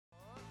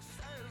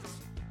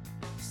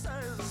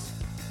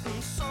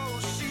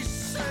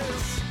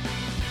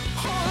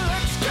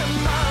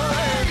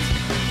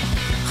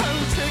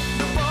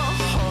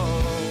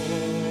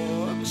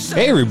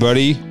Hey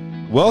everybody,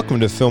 welcome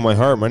to Fill My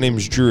Heart. My name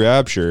is Drew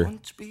Absher.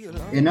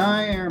 And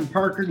I am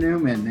Parker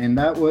Newman, and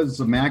that was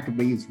the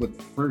Maccabees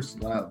with First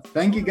Love.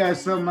 Thank you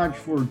guys so much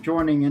for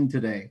joining in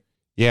today.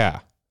 Yeah,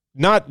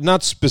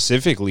 not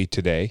specifically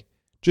today,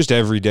 just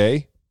every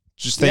day.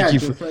 Just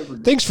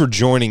thanks for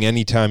joining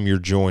anytime you're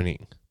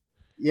joining.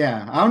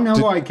 Yeah, I don't know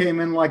why I came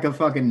in like a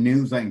fucking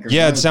news anchor.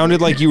 Yeah, it sounded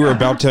like you were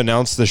about to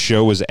announce the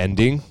show was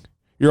ending.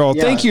 You're all,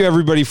 Thank you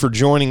everybody for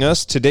joining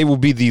us. Today will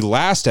be the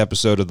last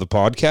episode of the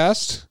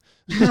podcast.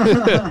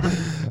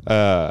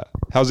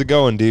 How's it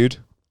going, dude?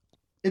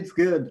 It's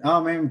good.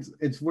 Oh man,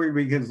 it's weird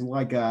because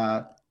like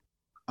I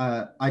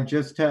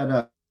just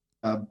had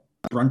a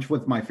brunch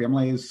with my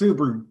family. It's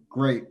super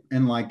great,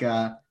 and like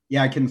I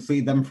can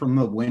see them from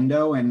the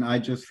window, and I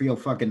just feel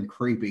fucking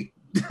creepy.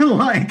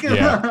 Like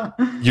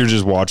you're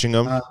just watching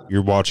them.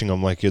 You're watching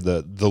them like you're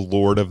the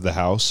lord of the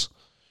house.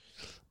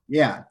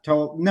 Yeah,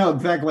 no,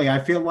 exactly. I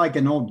feel like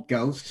an old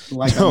ghost.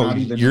 Like no, I'm not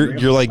even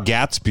you're like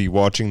Gatsby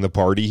watching the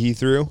party he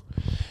threw.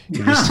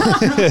 Yeah.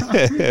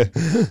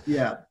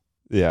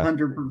 Yeah.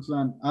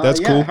 100%. That's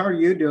cool. How are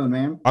you doing,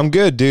 man? I'm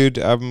good, dude.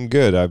 I'm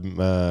good.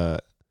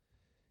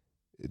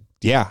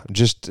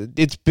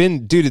 It's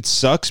been, dude, it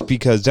sucks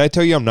because did I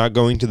tell you I'm not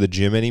going to the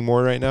gym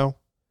anymore right now?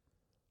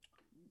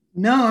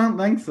 No, I don't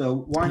think so.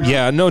 Why not?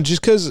 Yeah, no,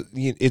 just because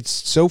it's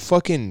so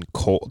fucking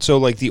cold. So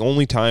like the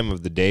only time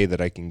of the day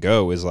that I can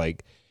go is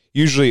like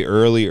usually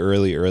early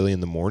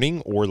in the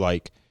morning, or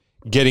like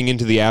getting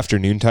into the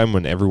afternoon time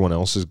when everyone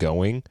else is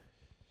going.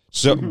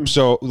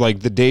 So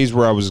like the days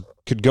where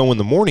could go in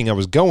the morning, I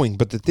was going.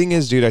 But the thing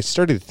is, dude, I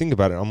started to think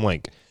about it. I'm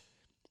like,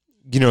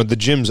 the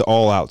gym's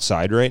all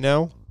outside right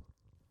now.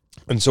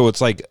 And so it's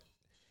like,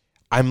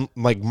 I'm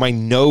like, my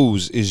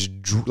nose is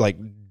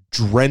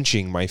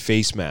drenching my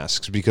face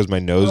masks because my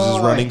nose is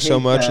running so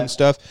much and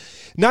stuff.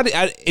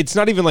 It's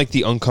not even like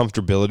the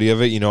uncomfortability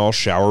of it. I'll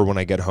shower when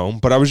I get home.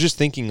 But I was just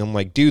thinking, I'm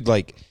like, dude,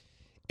 like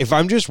if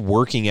I'm just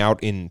working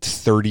out in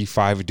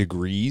 35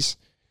 degrees,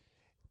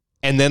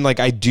 and then like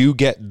I do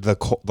get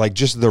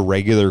just the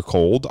regular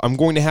cold, I'm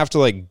going to have to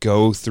like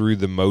go through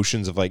the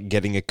motions of like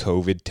getting a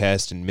COVID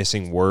test and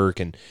missing work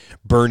and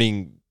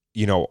burning,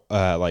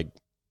 like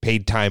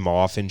paid time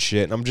off and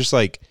shit. And I'm just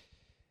like,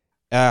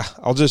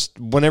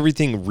 when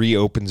everything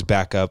reopens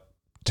back up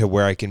to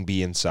where I can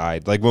be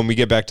inside, like when we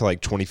get back to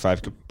like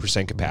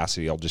 25%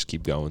 capacity, I'll just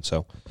keep going.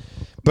 So,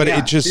 but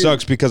it just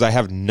sucks because I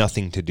have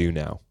nothing to do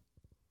now.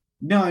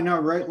 No, I know,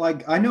 right?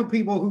 Like, I know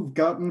people who've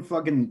gotten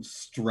fucking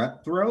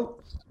strep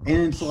throat, and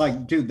it's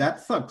like, dude,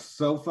 that sucks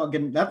so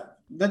fucking, that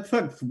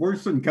sucks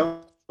worse than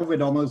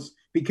COVID almost,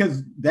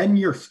 because then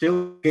you're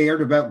still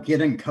scared about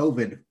getting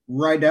COVID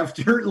right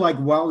after, like,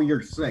 while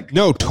you're sick.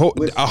 No,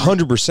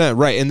 100%,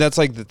 right. And that's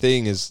like the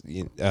thing is,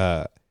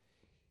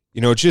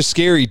 it's just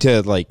scary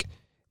to, like,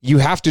 you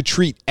have to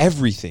treat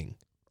everything.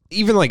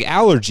 Even, like,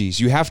 allergies,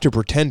 you have to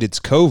pretend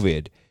it's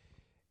COVID.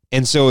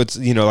 And so it's,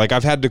 like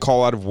I've had to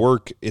call out of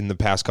work in the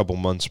past couple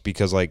months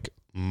because like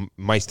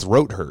my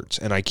throat hurts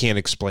and I can't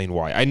explain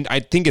why.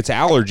 I think it's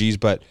allergies,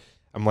 but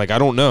I'm like, I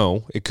don't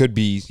know. It could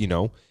be,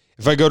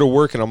 if I go to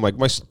work and I'm like,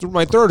 my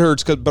throat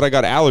hurts, but I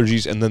got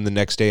allergies. And then the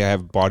next day I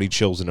have body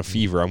chills and a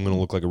fever. I'm going to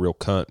look like a real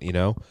cunt,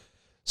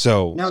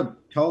 So no,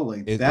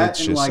 totally. That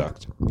and like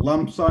sucked.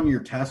 Lumps on your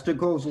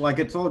testicles, like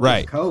it's all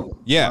right. just COVID.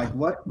 Yeah. Like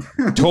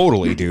what?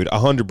 Totally, dude.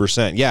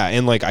 100%. Yeah.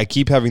 And like I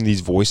keep having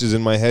these voices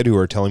in my head who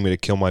are telling me to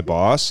kill my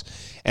boss.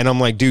 And I'm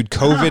like, dude,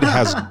 COVID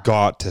has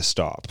got to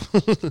stop.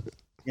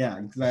 Yeah,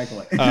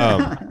 exactly.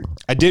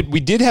 We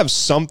did have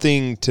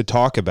something to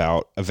talk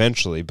about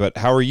eventually, but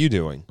how are you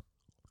doing?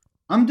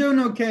 I'm doing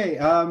okay.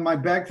 My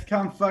back's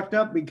kind of fucked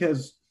up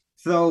because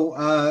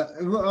I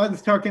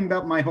was talking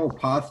about my whole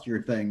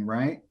posture thing,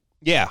 right?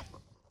 Yeah.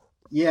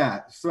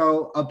 Yeah.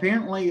 So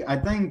apparently, I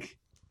think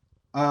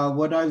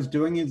what I was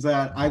doing is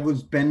that I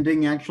was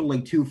bending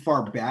actually too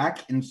far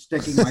back and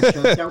sticking my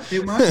chest out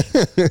too much.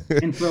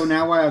 And so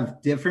now I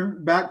have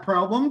different back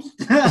problems.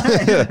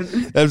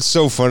 That's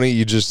so funny.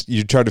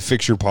 You try to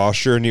fix your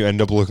posture and you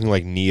end up looking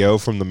like Neo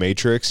from the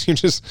Matrix. You're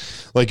just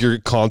like you're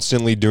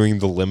constantly doing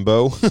the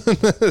limbo.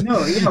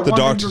 No, yeah,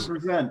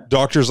 100%.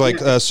 Doctor's like,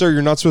 sir,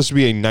 you're not supposed to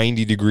be a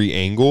 90-degree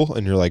angle.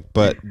 And you're like,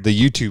 but the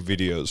YouTube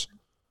videos.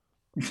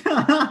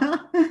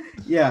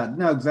 Yeah,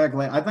 no,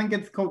 exactly. I think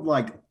it's called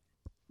like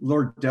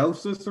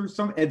lordosis or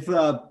something.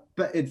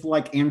 It's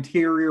like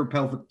anterior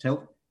pelvic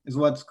tilt is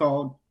what it's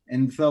called.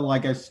 And so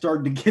like I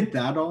started to get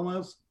that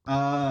almost.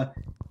 So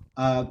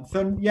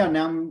yeah,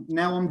 now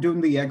I'm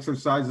doing the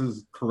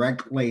exercises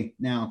correctly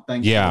now,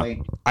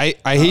 thankfully. Yeah.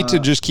 I hate to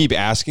just keep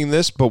asking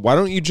this, but why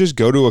don't you just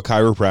go to a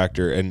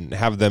chiropractor and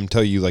have them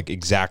tell you like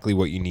exactly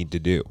what you need to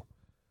do?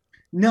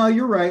 No,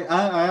 you're right.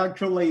 I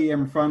actually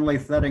am finally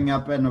setting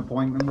up an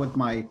appointment with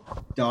my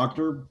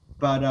doctor,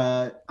 but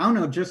I don't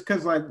know, just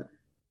because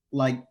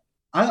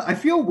I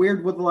feel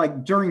weird with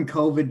like during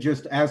COVID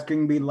just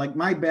asking me like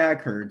my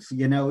back hurts,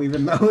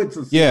 even though it's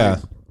a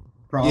serious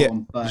problem.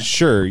 Yeah, but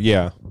sure,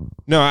 yeah.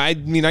 No, I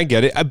mean I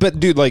get it, but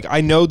dude, like I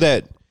know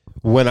that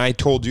when I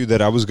told you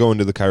that I was going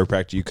to the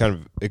chiropractor, you kind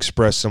of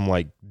expressed some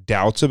like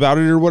doubts about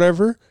it or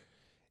whatever.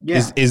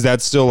 Yeah. Is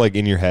that still like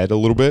in your head a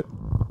little bit?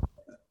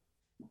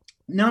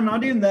 No,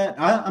 not even that.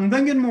 I'm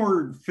thinking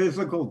more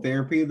physical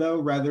therapy though,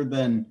 rather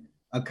than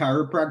a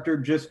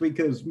chiropractor, just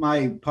because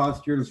my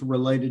posture is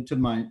related to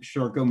my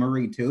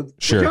Charcot-Marie tooth.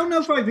 Sure. Which I don't know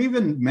if I've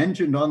even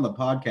mentioned on the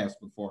podcast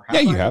before.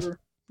 Yeah, you have. Ever?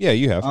 Yeah,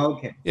 you have.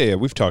 Okay. Yeah,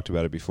 we've talked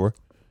about it before.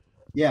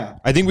 Yeah.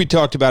 I think we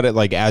talked about it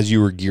like as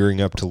you were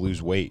gearing up to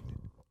lose weight.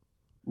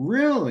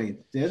 Really?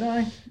 Did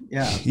I?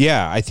 Yeah.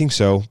 Yeah, I think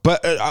so.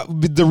 But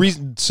the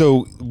reason,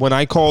 so when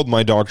I called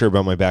my doctor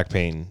about my back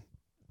pain,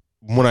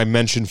 when I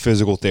mentioned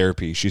physical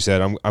therapy, she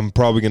said, I'm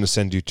probably going to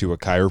send you to a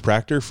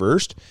chiropractor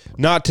first,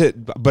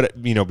 but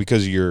you know,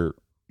 because of your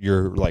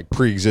like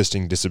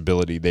pre-existing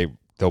disability,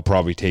 they'll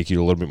probably take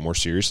you a little bit more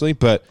seriously.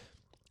 But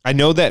I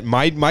know that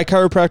my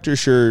chiropractor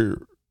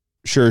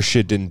sure as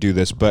shit didn't do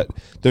this, but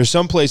there's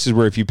some places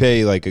where if you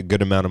pay like a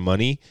good amount of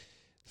money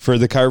for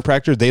the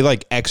chiropractor, they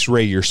like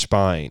x-ray your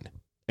spine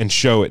and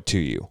show it to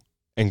you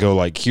and go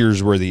like,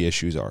 here's where the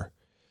issues are.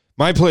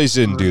 My place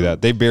didn't do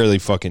that. They barely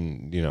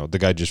fucking, you know, the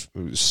guy just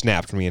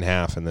snapped me in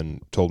half and then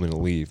told me to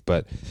leave.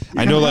 But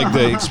I know like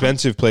the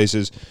expensive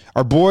places,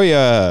 our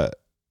boy,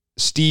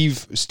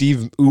 Steve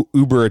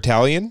Uber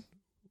Italian,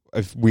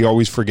 if we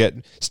always forget,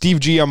 Steve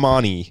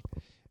Giamatti.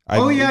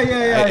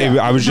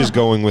 I was just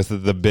going with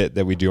the bit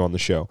that we do on the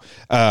show.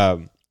 I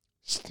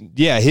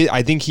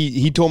think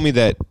he told me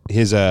that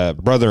his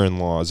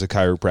brother-in-law is a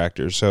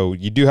chiropractor. So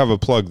you do have a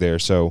plug there.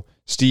 So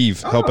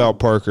Steve, help out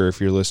Parker if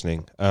you're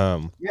listening.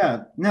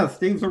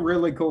 Steve's a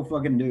really cool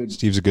fucking dude.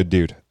 Steve's a good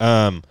dude.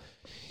 That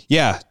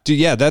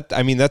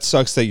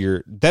sucks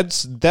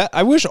that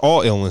I wish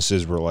all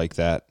illnesses were like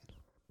that.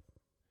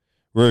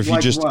 Where if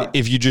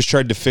you just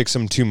tried to fix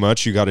them too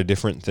much, you got a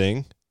different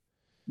thing.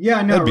 Yeah,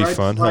 I know, that'd be right?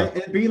 fun. Like,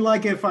 it'd be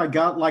like if I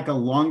got like a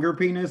longer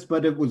penis,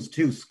 but it was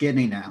too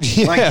skinny now.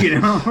 Like, you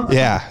know?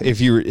 Yeah,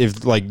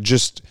 if like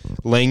just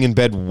laying in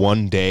bed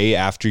one day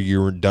after you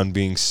were done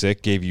being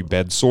sick gave you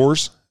bed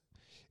sores.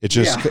 It's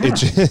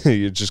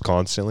just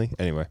constantly.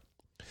 Anyway.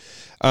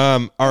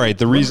 All right,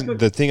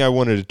 the thing I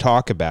wanted to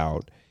talk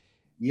about.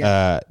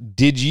 Yeah.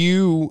 Did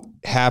you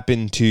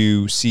happen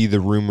to see the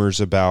rumors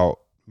about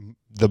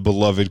the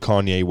beloved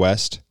Kanye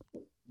West?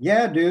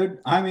 Yeah, dude.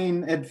 I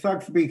mean, it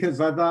sucks because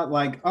I thought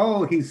like,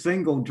 oh, he's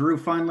single. Drew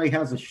finally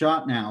has a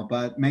shot now,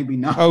 but maybe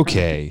not.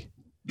 Okay.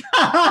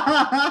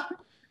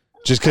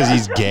 Just because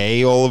he's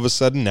gay all of a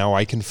sudden, now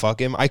I can fuck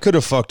him? I could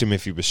have fucked him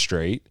if he was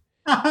straight.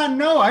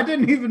 No, I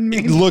didn't even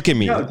mean... Look at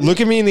me. No, look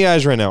at me in the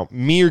eyes right now.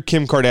 Me or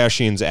Kim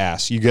Kardashian's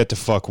ass. You get to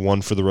fuck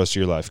one for the rest of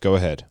your life. Go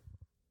ahead.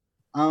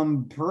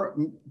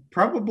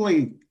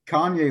 Probably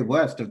Kanye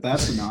West, if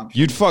that's an option.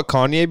 You'd fuck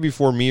Kanye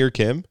before me or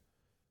Kim?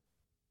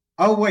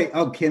 Oh wait,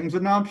 Kim's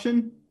an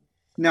option?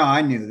 No,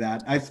 I knew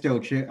that. I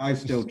still choose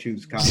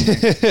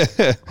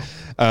Kanye.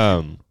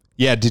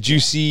 Yeah, did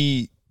you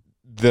see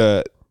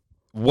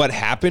what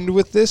happened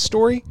with this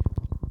story?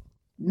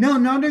 No,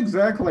 not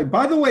exactly.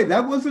 By the way,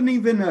 that wasn't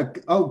even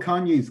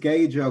Kanye's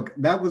gay joke.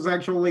 That was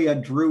actually a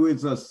Drew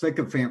is a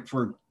sycophant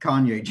for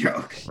Kanye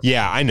joke.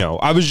 Yeah, I know.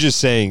 I was just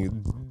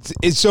saying.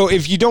 So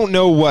if you don't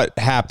know what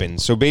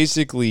happened, so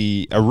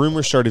basically a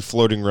rumor started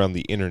floating around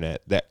the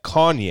internet that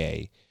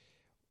Kanye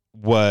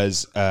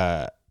was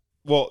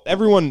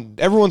everyone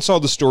saw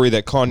the story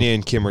that Kanye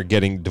and Kim are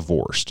getting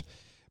divorced.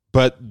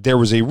 But there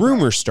was a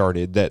rumor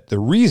started that the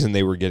reason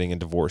they were getting a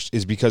divorce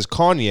is because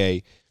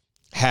Kanye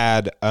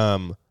had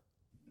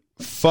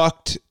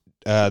fucked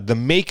the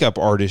makeup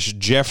artist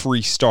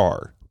Jeffree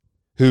Star,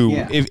 who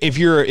if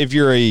you're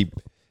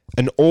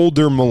an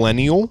older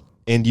millennial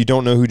and you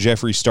don't know who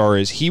Jeffree Star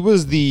is, he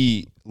was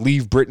the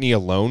Leave Britney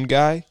Alone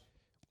guy.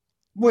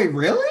 Wait,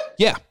 really?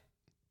 Yeah.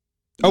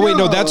 Oh, wait,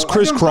 no, that's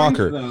Chris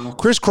Crocker. So.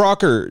 Chris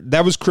Crocker,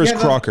 that was Chris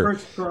Crocker.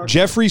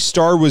 Jeffree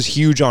Star was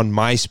huge on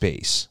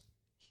MySpace.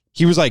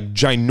 He was like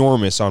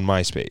ginormous on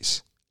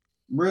MySpace.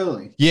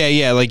 Really?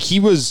 Yeah, like he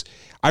was...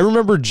 I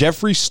remember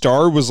Jeffree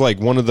Star was like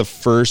one of the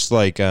first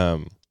like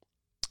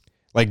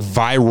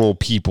viral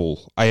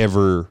people I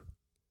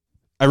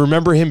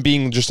remember him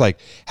being just like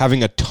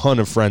having a ton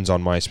of friends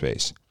on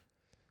MySpace.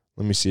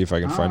 Let me see if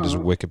I can find his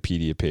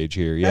Wikipedia page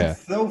here. Yeah.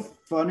 That's so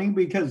funny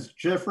because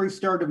Jeffree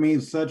Star to me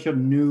is such a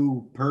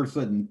new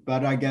person,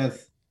 but I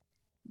guess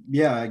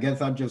I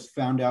just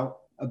found out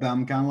about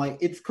him kind of like,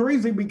 it's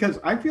crazy because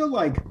I feel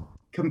like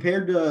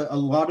compared to a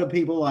lot of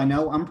people I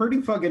know, I'm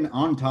pretty fucking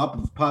on top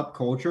of pop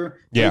culture.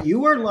 Yeah. But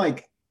you are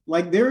like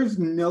there's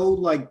no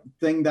like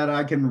thing that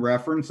I can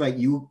reference that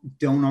you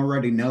don't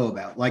already know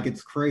about. Like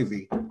it's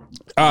crazy.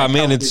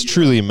 Man, it's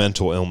truly a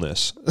mental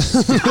illness.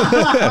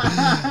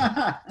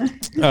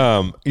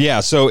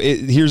 So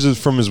here's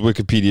from his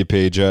Wikipedia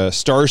page.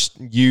 Star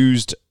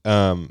used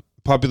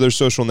popular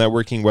social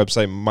networking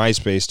website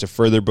MySpace to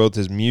further both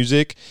his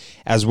music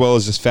as well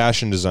as his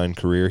fashion design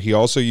career. He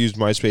also used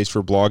MySpace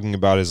for blogging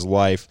about his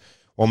life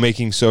while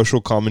making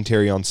social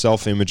commentary on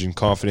self-image and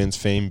confidence,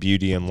 fame,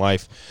 beauty, and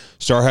life.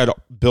 Star had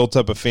built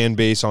up a fan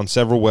base on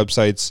several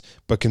websites,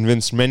 but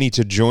convinced many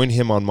to join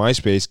him on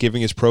MySpace,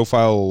 giving his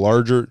profile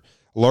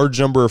a large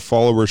number of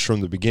followers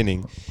from the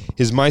beginning.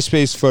 His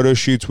MySpace photo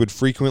shoots would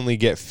frequently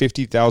get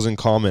 50,000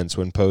 comments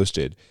when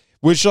posted,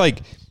 which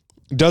like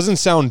doesn't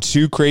sound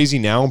too crazy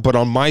now, but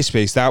on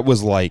MySpace that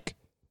was like,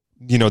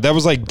 that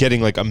was like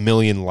getting like 1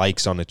 million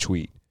likes on a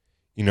tweet.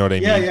 You know what I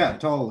mean? Yeah,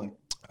 totally.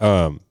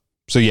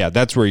 So yeah,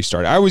 that's where he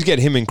started. I always get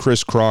him and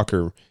Chris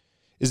Crocker.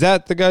 Is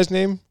that the guy's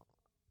name?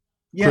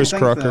 Yeah, Chris I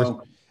think Crocker.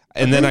 so.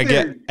 And then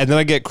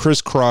I get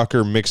Chris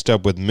Crocker mixed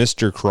up with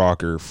Mr.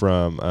 Crocker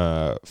from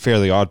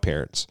Fairly Odd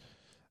Parents.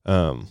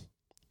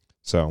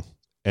 So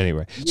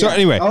anyway.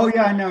 Oh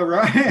yeah, I know,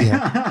 right?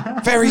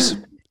 Yeah. Fairies.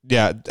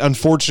 Yeah,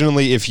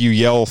 unfortunately, if you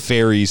yell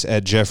fairies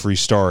at Jeffree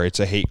Star, it's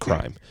a hate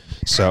crime.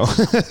 So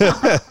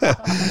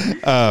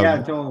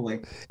yeah,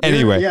 totally.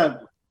 Anyway. Yeah.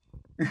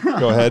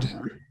 Go ahead.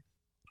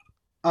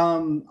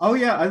 Oh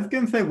yeah, I was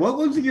gonna say, what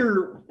was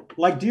your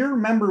do you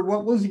remember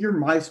what was your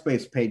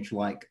MySpace page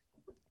like?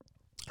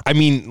 I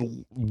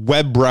mean,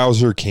 web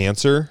browser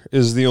cancer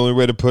is the only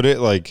way to put it.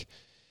 Like,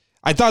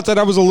 I thought that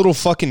I was a little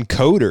fucking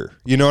coder.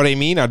 You know what I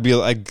mean? I'd be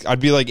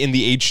like in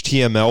the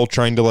HTML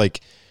trying to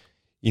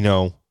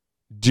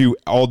do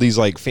all these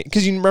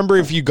because you remember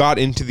if you got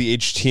into the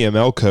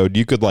HTML code,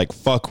 you could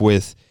fuck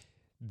with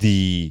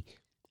the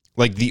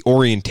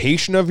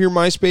orientation of your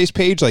MySpace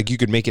page. Like you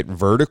could make it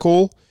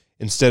vertical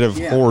instead of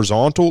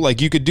horizontal.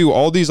 Like you could do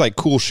all these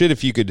cool shit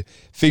if you could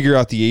figure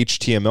out the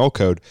HTML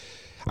code.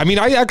 I mean,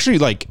 I actually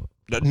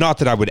not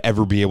that I would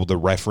ever be able to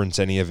reference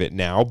any of it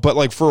now,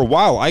 but for a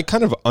while I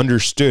kind of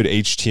understood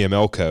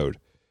HTML code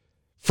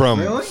from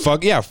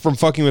from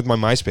fucking with my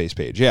MySpace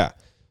page. Yeah.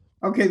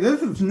 Okay,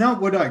 this is not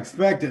what I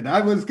expected.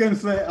 I was gonna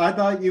say I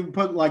thought you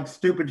put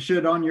stupid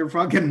shit on your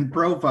fucking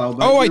profile.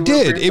 But I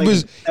did. It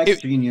was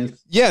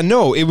genius. Yeah,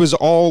 no, it was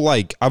all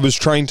I was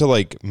trying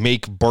to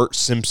make Bart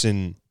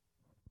Simpson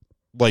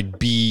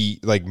be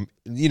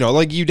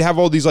you'd have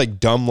all these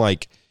dumb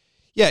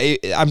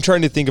I'm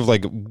trying to think of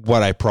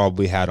what I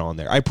probably had on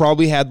there. I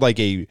probably had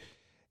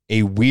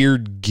a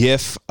weird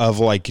GIF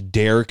of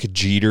Derek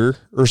Jeter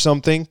or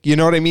something. You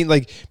know what I mean?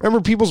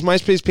 Remember people's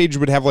MySpace page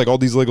would have all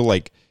these little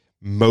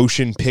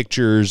motion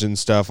pictures and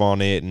stuff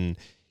on it, and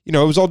it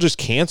was all just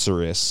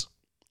cancerous.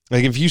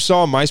 If you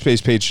saw a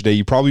MySpace page today,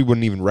 you probably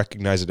wouldn't even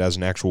recognize it as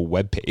an actual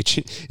web page.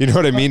 You know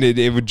what I mean?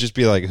 It would just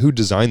be who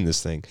designed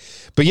this thing?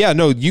 But yeah,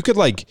 no, you could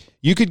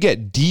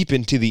get deep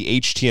into the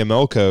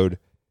HTML code,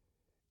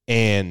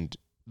 and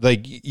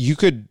you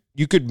could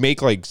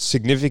make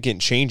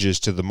significant changes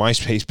to the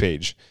MySpace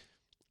page.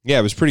 Yeah,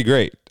 it was pretty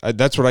great.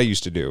 That's what I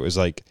used to do. Is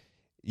when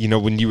you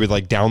would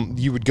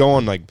you would go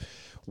on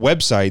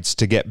websites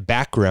to get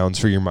backgrounds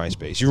for your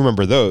MySpace. You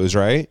remember those,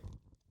 right?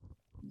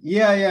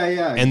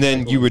 Yeah. And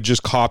then you would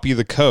just copy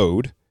the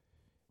code.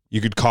 You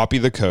could copy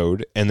the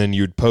code, and then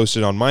you'd post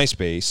it on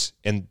MySpace,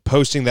 and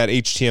posting that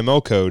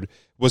HTML code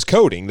was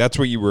coding. That's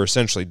what you were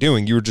essentially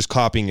doing. You were just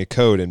copying a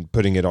code and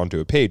putting it onto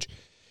a page.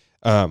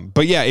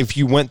 But yeah, if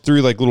you went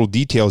through little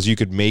details, you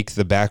could make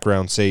the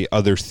background say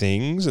other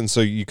things, and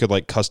so you could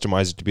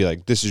customize it to be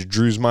this is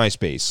Drew's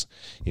MySpace,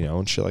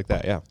 and shit like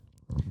that. Yeah.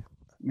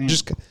 Man.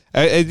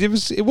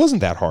 It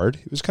wasn't that hard.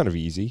 It was kind of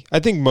easy. I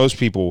think most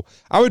people,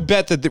 I would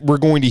bet that we're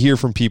going to hear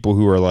from people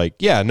who are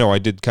yeah, no, I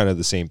did kind of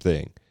the same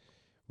thing,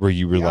 where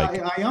you were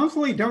I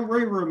honestly don't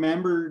really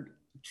remember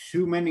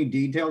too many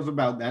details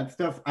about that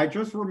stuff. I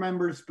just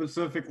remember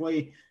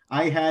specifically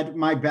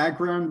my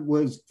background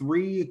was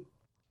 3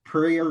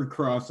 prayer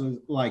crosses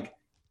that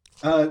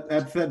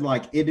said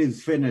it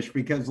is finished,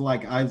 because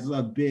I was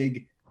a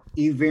big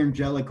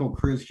evangelical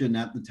Christian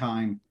at the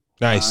time.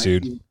 Nice,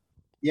 dude.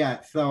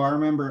 Yeah, so I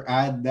remember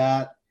I had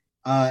that,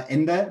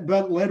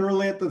 but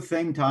literally at the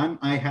same time,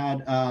 I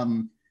had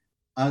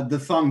the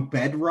song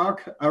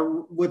 "Bedrock"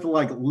 with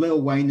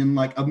Lil Wayne and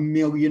 1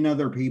 million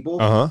other people.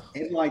 And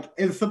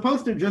it's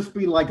supposed to just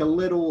be a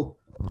little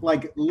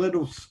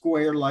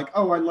square,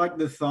 oh, I like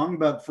this song,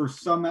 but for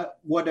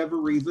whatever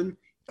reason,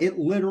 it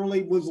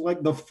literally was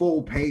the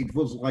full page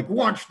was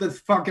watch this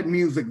fucking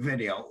music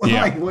video.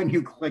 Yeah. When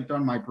you clicked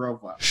on my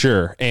profile.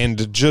 Sure,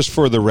 and just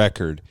for the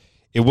record,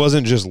 it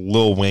wasn't just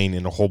Lil Wayne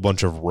and a whole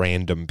bunch of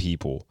random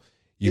people.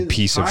 You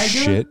piece of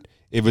shit.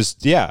 It was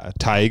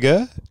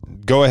Tyga.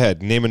 Go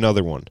ahead, name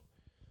another one.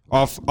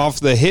 Off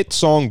the hit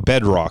song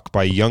 "Bedrock"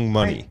 by Young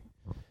Money.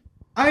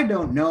 I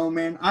don't know,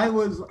 man. I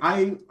was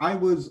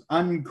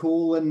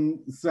uncool in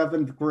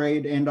 7th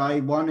grade, and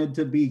I wanted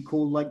to be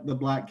cool like the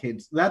black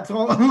kids. That's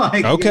all.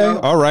 Okay,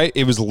 all right.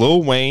 It was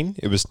Lil Wayne.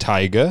 It was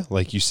Tyga,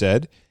 like you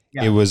said.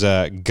 Yeah. It was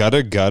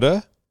Gutta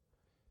Gutta.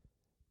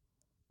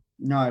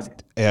 No.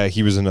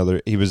 He was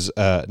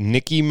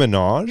Nicki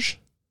Minaj.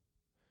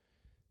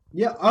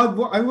 Yeah, I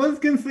was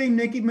gonna say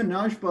Nicki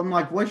Minaj, but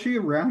I'm was she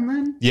around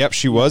then? Yep,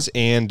 she was,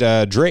 and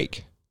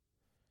Drake.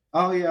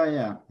 Oh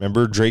yeah.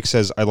 Remember, Drake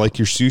says, "I like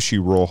your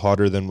sushi roll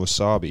hotter than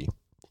wasabi."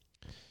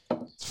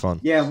 It's fun.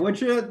 Yeah,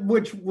 which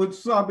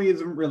wasabi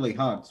isn't really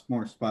hot; it's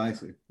more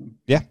spicy.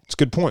 Yeah, it's a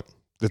good point.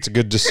 That's a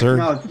good discern.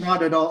 No, it's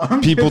not at all.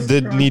 People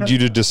did need you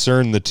to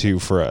discern the two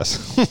for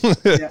us.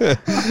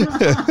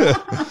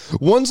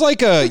 One's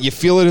like you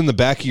feel it in the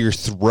back of your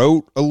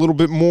throat a little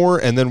bit more,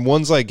 and then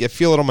one's like, I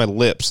feel it on my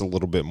lips a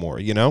little bit more,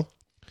 you know?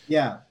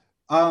 Yeah.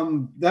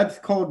 That's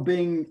called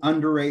being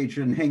underage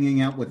and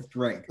hanging out with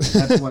Drake.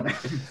 That's what.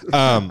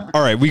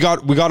 All right, we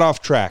got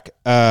off track.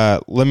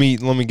 Let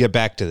me get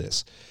back to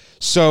this.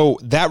 So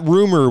that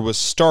rumor was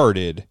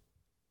started.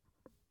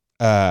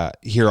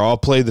 Here, I'll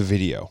play the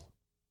video.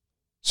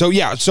 So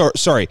yeah,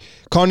 sorry.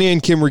 Kanye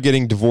and Kim were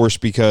getting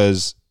divorced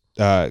because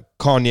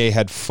Kanye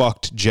had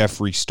fucked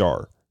Jeffree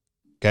Star.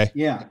 Okay?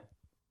 Yeah.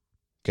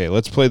 Okay,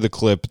 let's play the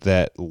clip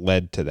that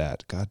led to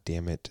that. God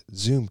damn it.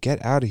 Zoom,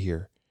 get out of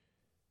here.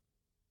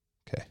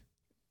 Okay.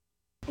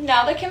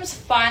 Now that Kim's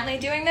finally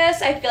doing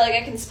this, I feel like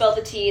I can spill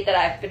the tea that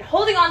I've been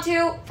holding on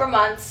to for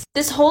months.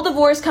 This whole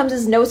divorce comes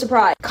as no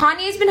surprise.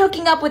 Kanye's been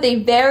hooking up with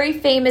a very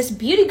famous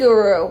beauty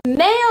guru.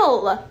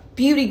 Male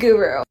beauty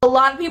guru. A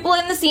lot of people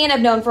in the scene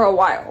have known for a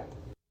while.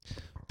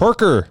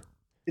 Parker.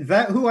 Is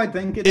that who I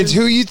think it is? It's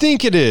who you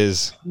think it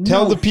is.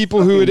 Tell No the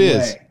people who it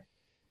is. way.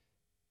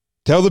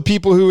 Tell the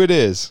people who it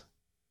is.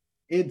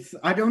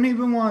 I don't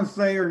even want to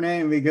say her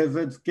name because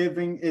it's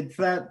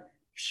that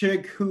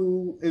chick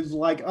who is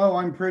like, oh,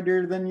 I'm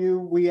prettier than you.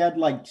 We had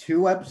like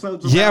 2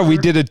 episodes about Yeah, we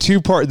her. did a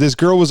 2-part. This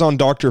girl was on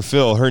Dr.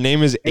 Phil. Her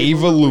name is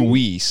Ava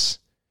Louise.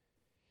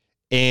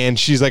 And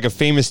she's like a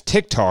famous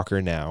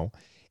TikToker now.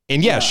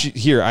 And yeah, I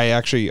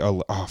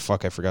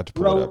forgot to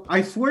pull it up.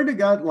 I swear to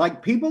God,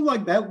 like people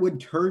like that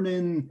would turn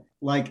in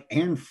like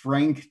Anne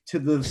Frank to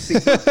the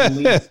secret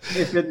police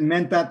if it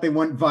meant that they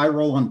went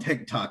viral on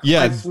TikTok.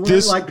 Yeah, I swear,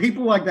 like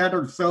people like that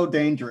are so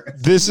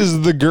dangerous. This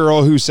is the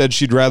girl who said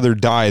she'd rather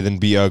die than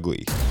be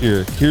ugly.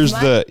 Here's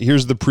the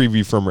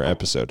preview from her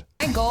episode.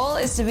 My goal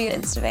is to be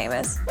Insta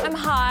famous. I'm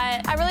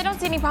hot. I really don't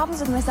see any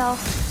problems with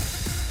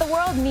myself. The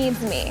world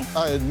needs me.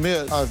 I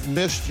admit I've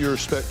missed your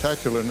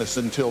spectacularness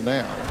until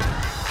now.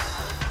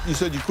 You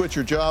said you quit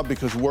your job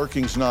because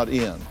working's not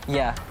in.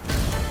 Yeah.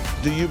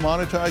 Do you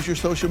monetize your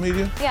social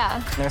media?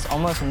 Yeah. There's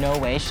almost no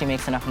way she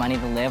makes enough money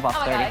to live off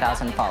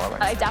 30,000 followers.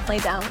 I definitely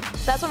don't.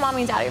 That's what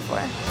mommy and daddy are for.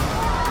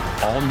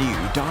 All new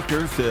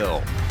Dr.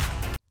 Phil.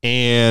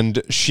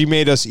 And she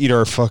made us eat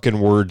our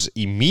fucking words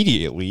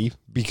immediately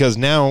because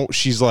now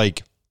she's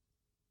like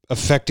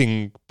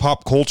affecting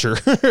pop culture.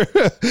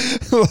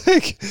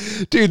 Like,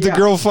 dude,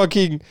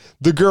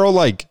 the girl,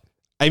 like,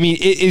 I mean,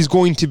 it is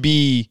going to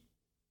be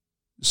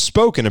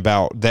spoken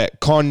about that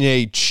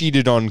Kanye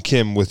cheated on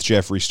Kim with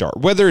Jeffree Star.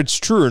 Whether it's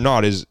true or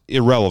not is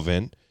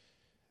irrelevant.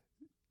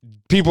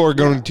 People are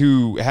going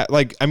to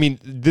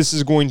this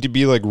is going to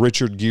be like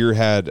Richard Gere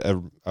had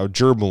a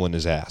gerbil in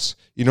his ass.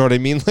 You know what I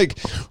mean? Like,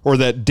 or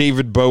that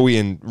David Bowie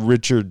and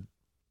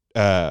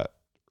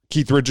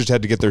Keith Richards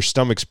had to get their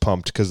stomachs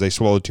pumped because they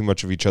swallowed too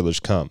much of each other's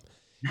cum.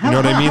 You know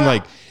what I mean?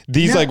 Like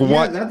these,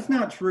 what? That's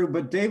not true.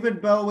 But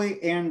David Bowie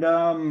and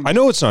I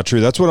know it's not true.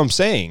 That's what I'm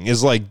saying.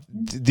 Is like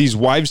these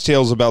wives'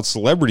 tales about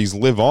celebrities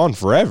live on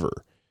forever.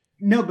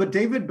 No, but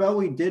David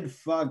Bowie did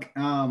fuck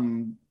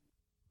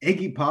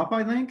Iggy Pop,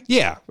 I think.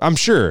 Yeah, I'm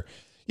sure.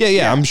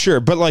 Yeah, I'm sure.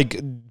 But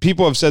like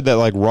people have said that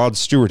like Rod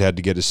Stewart had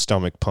to get his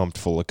stomach pumped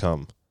full of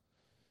cum.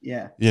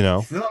 Yeah. You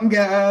know? Some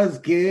guys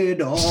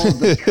get all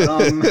the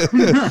cum.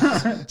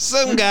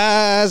 Some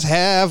guys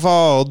have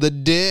all the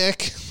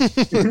dick.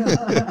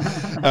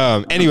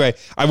 Anyway,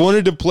 I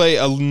wanted to play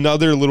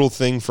another little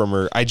thing from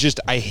her. I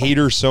hate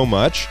her so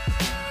much.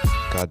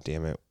 God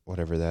damn it.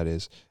 Whatever that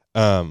is.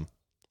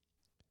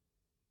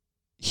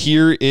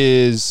 Here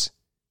is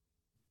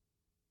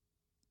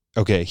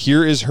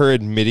her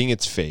admitting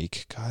it's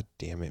fake. God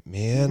damn it,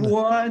 man.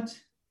 What?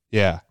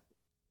 Yeah.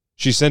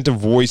 She sent a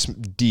voice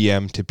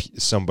DM to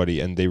somebody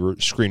and they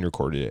screen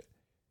recorded it.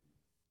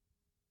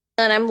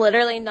 And I'm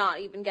literally not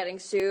even getting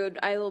sued.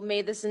 I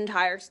made this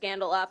entire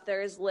scandal up.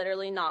 There is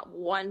literally not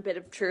one bit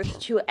of truth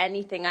to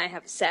anything I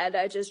have said.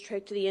 I just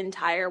tricked the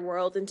entire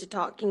world into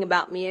talking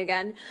about me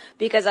again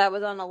because I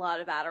was on a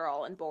lot of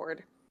Adderall and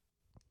bored.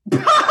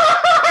 And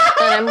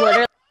I'm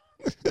literally...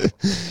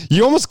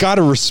 You almost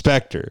gotta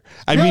respect her.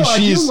 I mean, I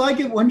do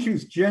like it when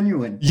she's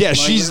genuine. Yeah, like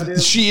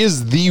she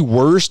is the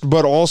worst,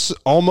 but also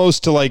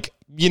almost to like,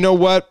 you know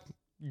what?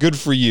 Good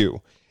for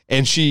you.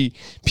 And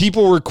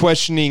people were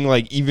questioning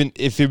like even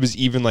if it was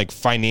even like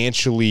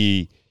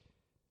financially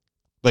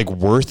like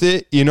worth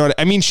it. You know what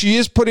I mean? She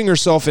is putting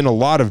herself in a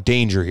lot of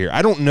danger here.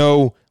 I don't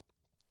know.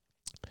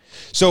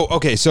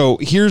 So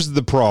here's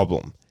the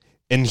problem.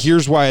 And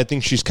here's why I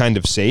think she's kind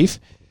of safe.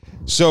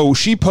 So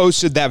she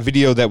posted that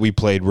video that we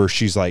played where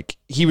she's like,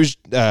 he was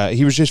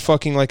just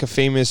fucking like a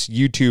famous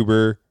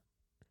YouTuber,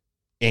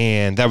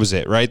 and that was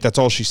it, right? That's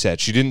all she said.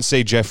 She didn't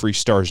say Jeffree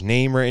Star's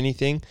name or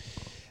anything.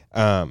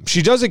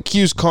 She does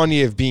accuse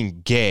Kanye of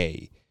being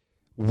gay,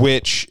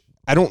 which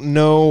I don't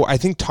know. I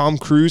think Tom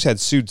Cruise had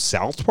sued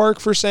South Park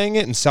for saying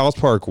it, and South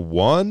Park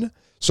won.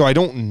 So I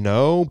don't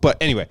know. But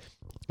anyway,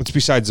 it's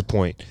besides the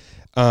point.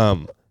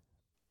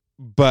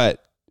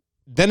 But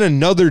then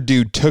another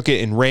dude took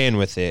it and ran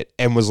with it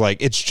and was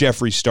like, it's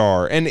Jeffree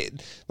Star. And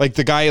like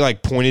the guy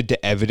like pointed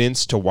to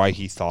evidence to why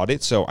he thought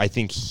it. So I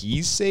think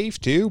he's safe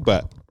too.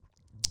 But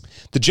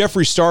the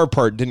Jeffree Star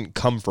part didn't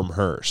come from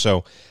her.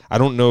 So I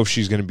don't know if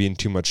she's going to be in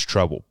too much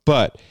trouble.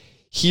 But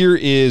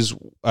here's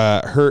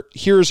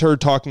her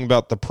talking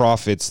about the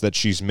profits that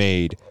she's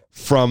made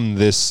from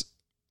this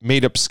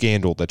made up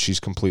scandal that she's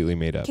completely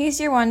made up. In case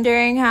you're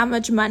wondering how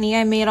much money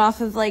I made off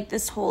of like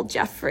this whole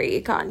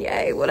Jeffree,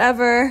 Kanye,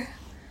 whatever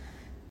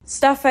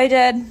stuff I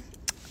did,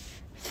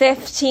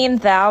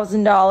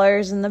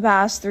 $15,000 in the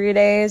past 3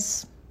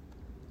 days.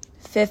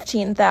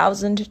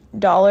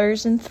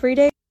 $15,000 in 3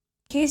 days.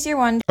 In case you're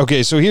wondering.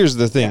 Okay, so here's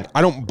the thing.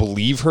 I don't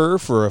believe her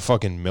for a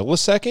fucking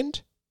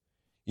millisecond.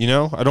 You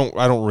know, I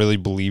don't really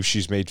believe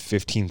she's made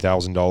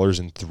 $15,000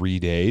 in 3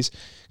 days.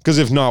 Because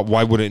if not,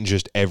 why wouldn't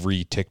just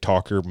every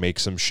TikToker make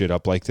some shit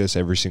up like this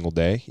every single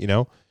day? You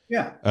know?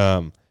 Yeah.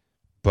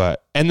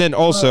 But and then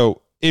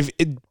also, if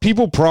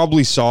people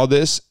probably saw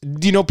this,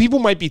 you know, people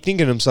might be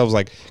thinking to themselves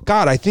like,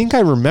 God, I think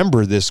I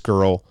remember this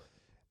girl.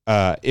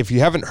 If you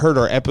haven't heard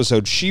our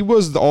episode, she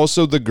was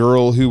also the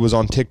girl who was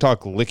on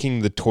TikTok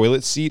licking the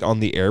toilet seat on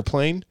the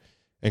airplane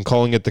and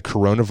calling it the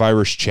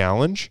coronavirus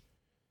challenge.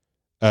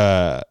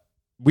 I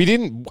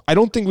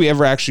don't think we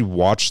ever actually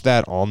watched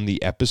that on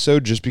the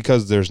episode just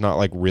because there's not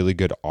like really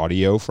good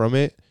audio from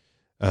it.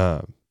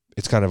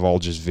 It's kind of all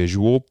just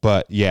visual,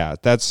 but yeah,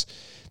 that's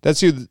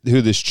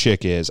who this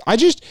chick is. I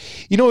just,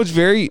 you know,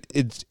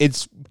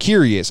 it's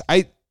curious.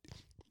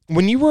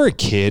 When you were a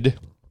kid,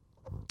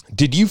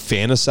 did you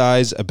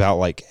fantasize about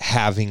like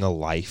having a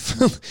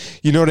life?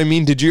 You know what I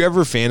mean? Did you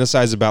ever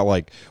fantasize about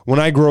like, when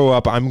I grow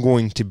up, I'm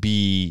going to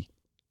be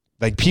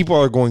like, people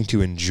are going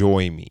to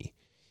enjoy me?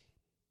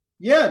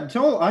 Yeah,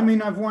 I mean,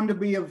 I've wanted to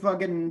be a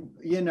fucking,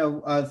 you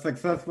know, a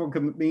successful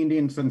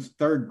comedian since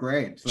third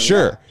grade. So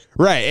sure. yeah.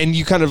 Right. And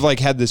you kind of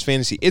like had this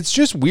fantasy. It's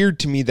just weird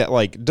to me that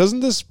like,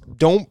 don't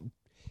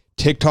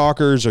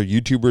TikTokers or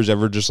YouTubers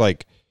ever just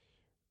like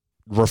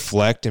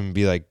reflect and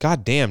be like,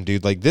 God damn,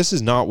 dude, like this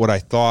is not what I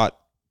thought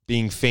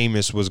being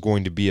famous was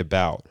going to be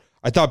about.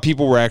 I thought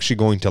people were actually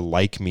going to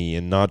like me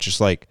and not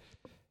just like,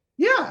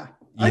 yeah,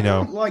 you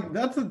know, like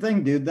that's the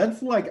thing, dude.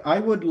 That's like, I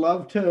would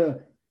love to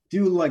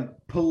do like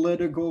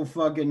political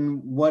fucking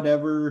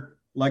whatever,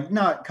 like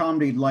not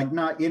comedy, like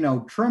not, you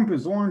know, Trump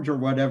is orange or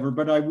whatever,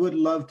 but I would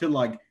love to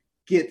like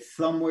get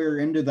somewhere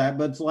into that.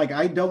 But it's like,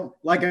 I don't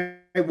like,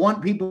 I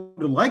want people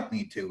to like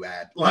me too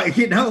bad. Like,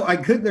 you know,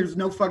 there's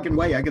no fucking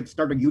way I could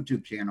start a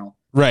YouTube channel.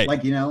 Right.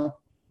 Like, you know?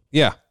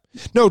 Yeah,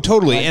 no,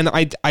 totally. And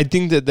I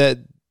think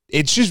that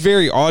it's just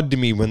very odd to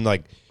me when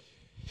like,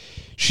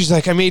 she's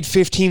like, I made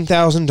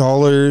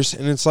 $15,000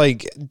 and it's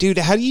like, dude,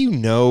 how do you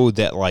know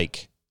that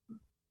like,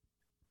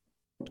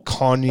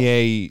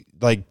 Kanye,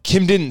 like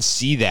Kim didn't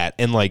see that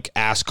and like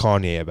ask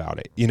Kanye about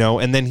it, you know,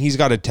 and then he's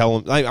got to tell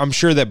him. I'm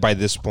sure that by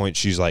this point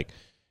she's like,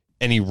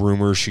 any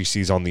rumors she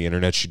sees on the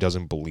internet she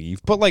doesn't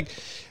believe, but like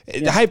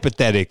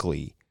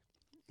hypothetically,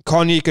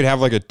 Kanye could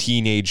have like a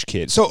teenage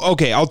kid. So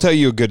okay, I'll tell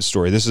you a good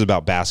story. This is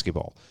about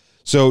basketball.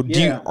 So do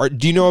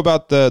you know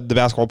about the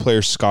basketball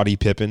player Scottie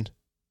Pippen?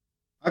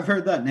 I've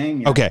heard that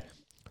name. Yeah. Okay,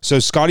 so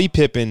Scottie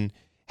Pippen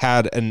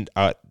had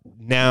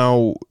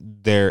now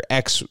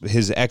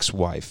his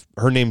ex-wife,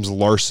 her name's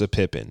Larsa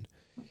Pippen.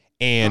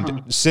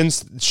 And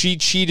since she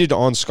cheated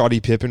on Scottie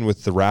Pippen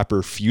with the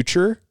rapper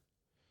Future.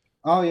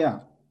 Oh yeah.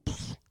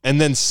 And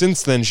then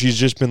since then she's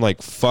just been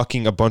like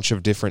fucking a bunch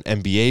of different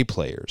NBA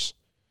players.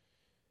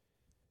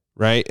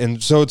 Right?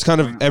 And so it's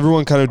kind of,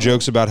 everyone kind of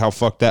jokes about how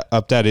fucked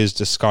up that is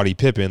to Scottie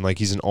Pippen. Like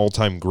he's an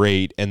all-time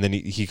great. And then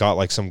he got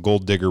like some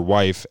gold digger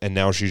wife. And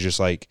now she's just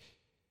like,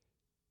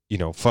 you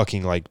know,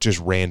 fucking like just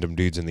random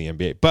dudes in the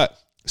NBA. But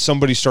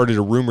somebody started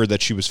a rumor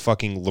that she was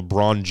fucking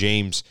LeBron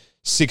James'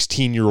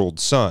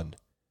 16-year-old son.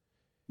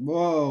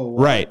 Whoa.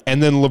 What? Right.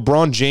 And then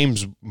LeBron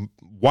James'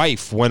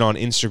 wife went on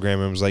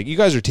Instagram and was like, you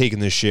guys are taking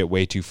this shit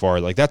way too far.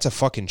 Like, that's a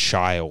fucking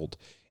child.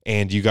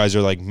 And you guys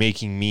are like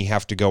making me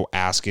have to go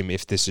ask him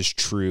if this is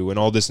true and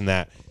all this and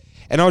that.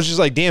 And I was just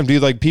like, damn,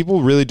 dude, like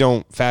people really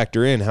don't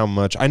factor in how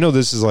much. I know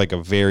this is like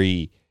a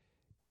very,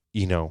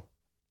 you know,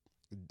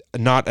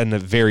 not a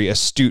very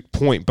astute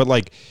point, but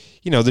like,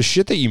 you know, the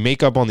shit that you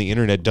make up on the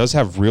internet does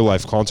have real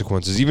life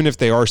consequences, even if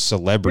they are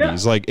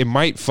celebrities. Yeah. Like it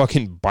might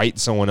fucking bite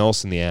someone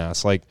else in the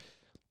ass. Like,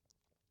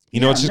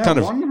 you know, it's just kind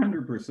of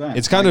 100%.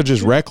 It's kind of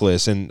just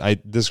reckless. And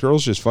this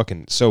girl's just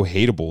fucking so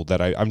hateable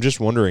that I'm just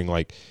wondering,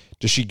 like,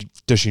 does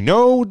she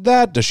know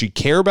that? Does she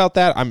care about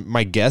that?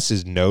 My guess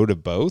is no to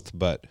both,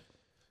 but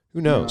who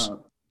knows?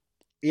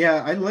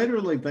 Yeah, I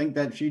literally think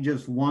that she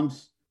just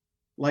wants,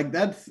 like,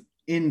 that's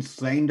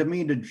insane to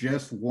me to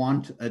just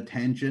want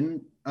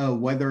attention,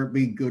 whether it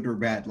be good or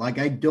bad. Like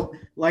I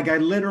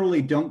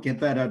literally don't get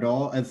that at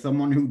all as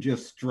someone who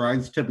just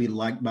strives to be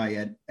liked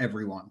by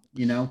everyone,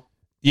 you know?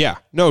 Yeah,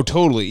 no,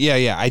 totally.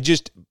 Yeah. I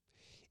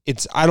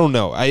don't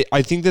know.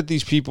 I think that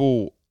these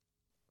people,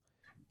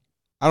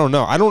 I don't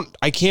know.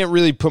 I can't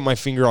really put my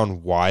finger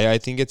on why I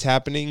think it's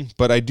happening,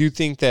 but I do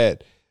think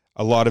that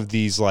a lot of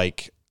these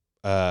like,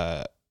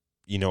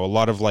 you know, a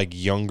lot of like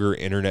younger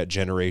internet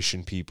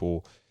generation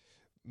people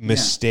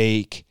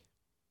mistake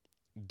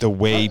the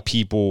way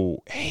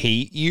people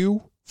hate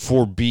you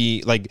for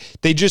being like,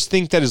 they just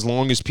think that as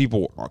long as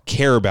people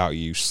care about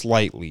you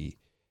slightly,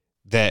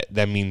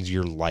 that means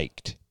you're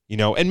liked, you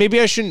know. And maybe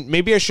I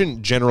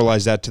shouldn't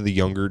generalize that to the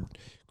younger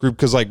group,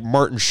 because like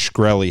Martin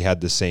Shkreli had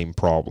the same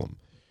problem,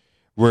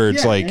 where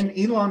it's like, and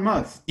Elon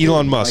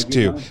Musk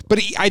too. But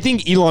I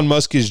think Elon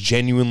Musk is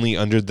genuinely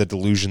under the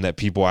delusion that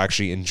people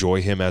actually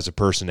enjoy him as a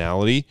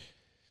personality.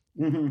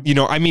 You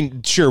know, I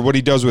mean, sure, what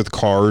he does with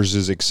cars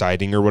is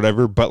exciting or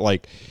whatever, but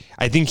like,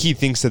 I think he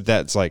thinks that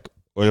that's like,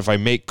 well, if I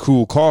make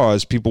cool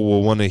cars, people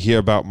will want to hear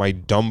about my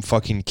dumb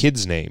fucking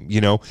kid's name.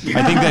 You know,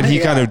 I think that he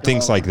kind of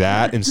thinks like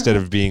that instead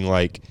of being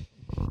like,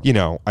 you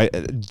know,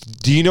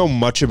 do you know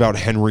much about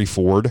Henry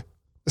Ford?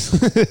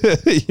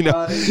 You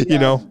know,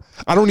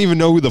 I don't even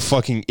know who the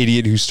fucking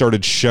idiot who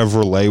started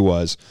Chevrolet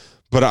was,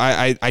 but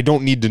I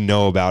don't need to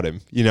know about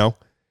him, you know?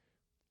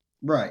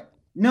 Right.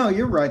 No,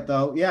 you're right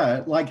though.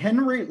 Yeah, like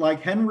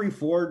Henry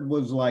Ford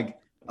was like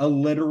a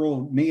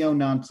literal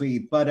neo-Nazi,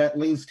 but at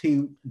least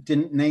he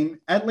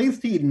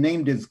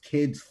named his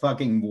kids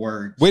fucking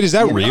words. Wait, is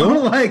that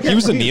real? Like, he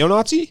was a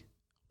neo-Nazi?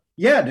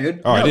 Yeah,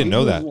 dude. Oh, no, I didn't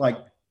know that. Like,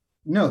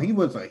 no, he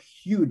was a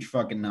huge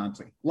fucking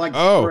Nazi. Like,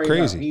 oh,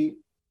 crazy.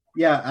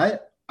 I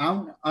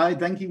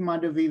think he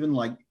might have even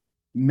like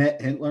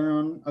met Hitler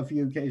on a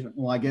few occasions.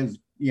 Like,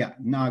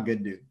 not a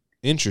good dude.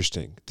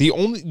 Interesting. The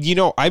only, you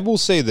know, I will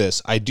say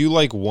this. I do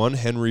like one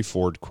Henry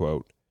Ford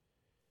quote.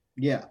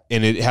 Yeah.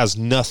 And it has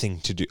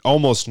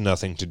almost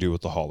nothing to do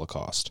with the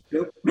Holocaust.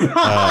 Nope.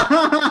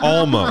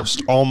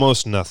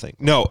 Almost nothing.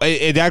 No,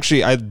 it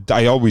actually,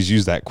 I always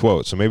use that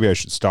quote, so maybe I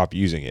should stop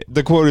using it.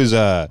 The quote is,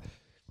 they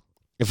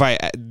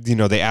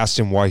asked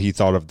him why he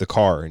thought of the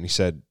car, and he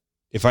said,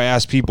 if I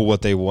asked people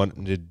what they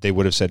wanted, they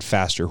would have said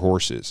faster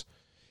horses.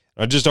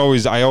 I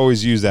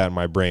always use that in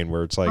my brain,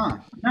 where it's like,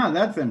 no,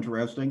 that's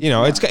interesting. You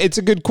know, it's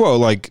a good quote.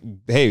 Like,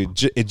 hey,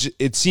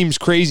 it seems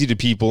crazy to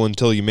people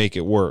until you make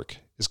it work.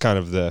 Is kind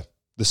of the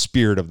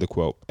spirit of the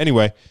quote.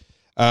 Anyway,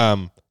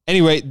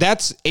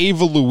 that's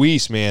Ava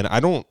Louise, man.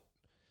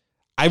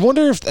 I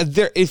wonder if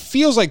it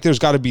feels like there's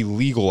got to be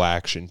legal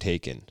action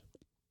taken.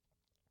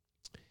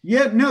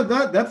 Yeah, no,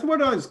 that's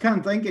what I was kind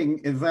of thinking,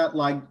 is that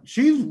like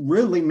she's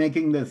really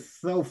making this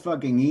so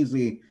fucking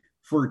easy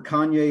for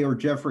Kanye or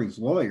Jeffrey's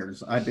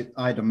lawyers,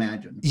 I'd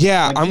imagine.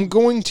 Yeah, like, I'm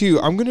going to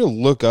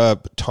look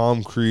up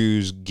Tom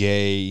Cruise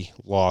gay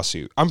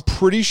lawsuit. I'm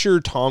pretty sure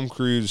Tom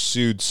Cruise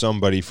sued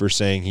somebody for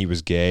saying he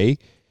was gay,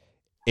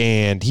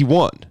 and he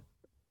won.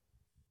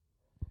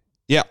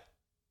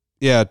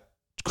 Yeah.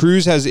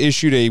 Cruise has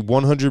issued a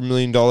 $100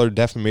 million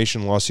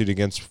defamation lawsuit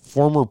against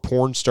former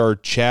porn star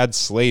Chad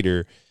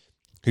Slater,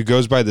 who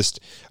goes by this.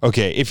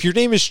 Okay, if your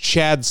name is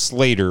Chad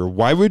Slater,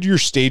 why would your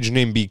stage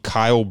name be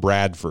Kyle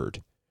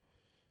Bradford?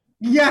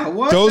 Yeah,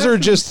 what? Those are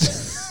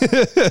just.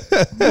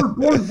 We're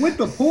born with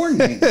the porn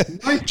name.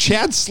 Right?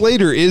 Chad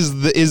Slater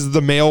is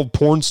the male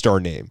porn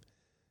star name.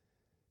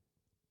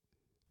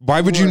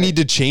 Why would you need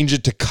to change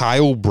it to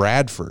Kyle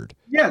Bradford?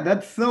 Yeah,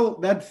 that's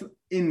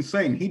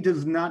insane. He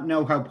does not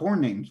know how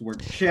porn names work.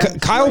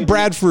 Kyle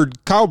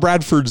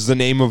Bradford's the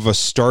name of a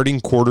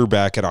starting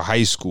quarterback at a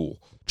high school.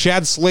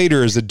 Chad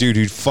Slater is the dude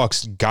who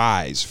fucks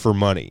guys for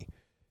money.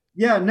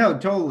 Yeah, no,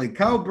 totally.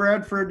 Kyle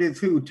Bradford is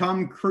who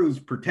Tom Cruise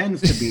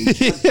pretends to be.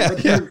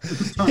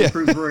 Tom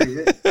Cruise really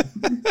is.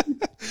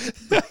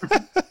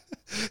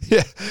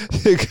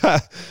 Yeah.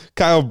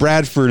 Kyle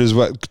Bradford is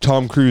what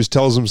Tom Cruise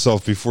tells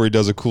himself before he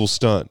does a cool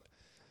stunt.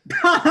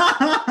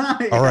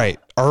 All right.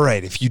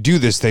 If you do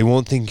this, they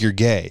won't think you're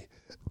gay.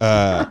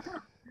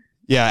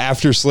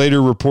 After Slater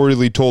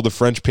reportedly told a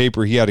French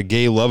paper he had a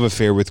gay love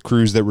affair with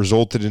Cruise that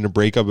resulted in a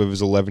breakup of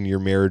his 11-year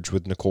marriage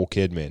with Nicole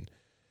Kidman.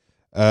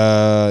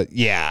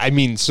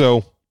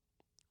 So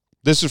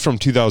this is from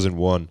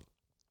 2001.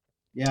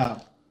 Yeah.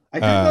 I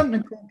think that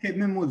Nicole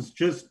Kidman was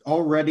just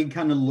already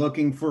kind of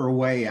looking for a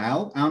way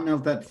out. I don't know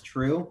if that's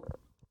true.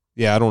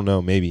 Yeah, I don't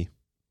know. Maybe.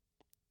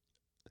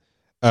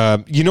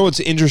 You know what's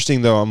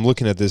interesting though? I'm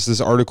looking at this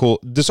article.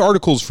 This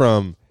article's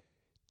from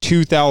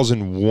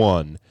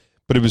 2001,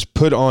 but it was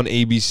put on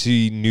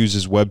ABC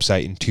News's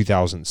website in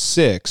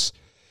 2006.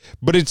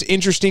 But it's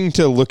interesting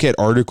to look at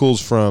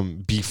articles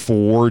from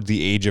before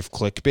the age of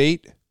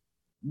clickbait.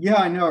 Yeah,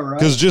 I know, right?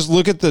 Because just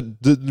look at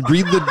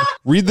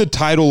read the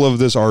title of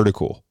this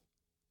article.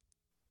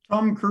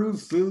 Tom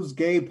Cruise sues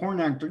gay porn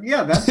actor.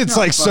 Yeah, that's it's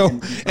like so,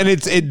 and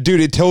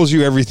it tells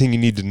you everything you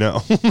need to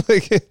know.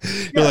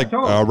 You're like,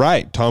 totally. All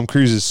right, Tom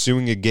Cruise is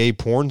suing a gay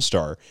porn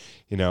star.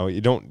 You know,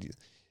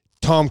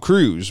 Tom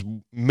Cruise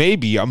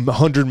maybe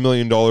 $100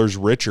 million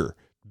richer,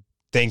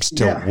 thanks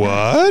to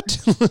what?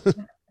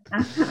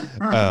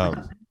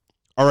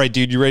 All right,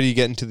 dude, you ready to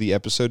get into the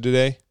episode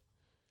today?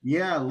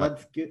 Yeah,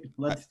 let's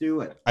do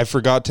it. I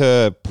forgot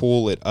to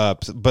pull it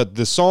up, but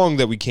the song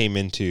that we came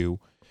into,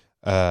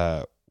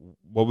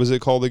 what was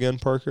it called again,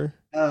 Parker?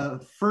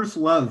 First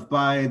Love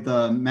by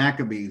the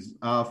Maccabees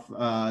off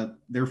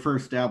their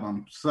first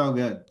album. So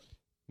good.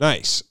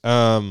 Nice.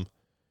 Hold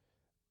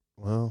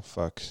Well,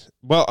 fuck.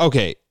 Well,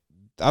 okay.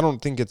 I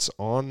don't think it's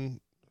on.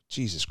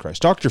 Jesus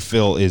Christ. Dr.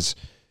 Phil is,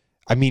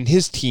 I mean,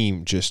 his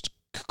team just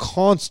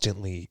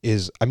constantly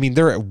is, I mean,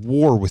 they're at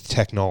war with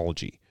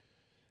technology.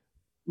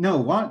 No,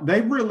 what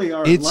they really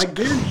are. It's like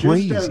they're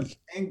crazy. just as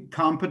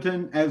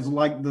incompetent as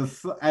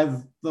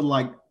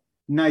the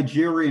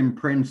Nigerian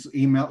prince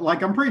email.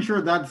 Like I'm pretty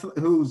sure that's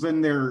who's in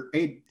their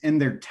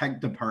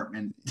tech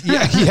department.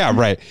 yeah,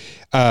 right.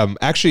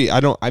 Actually,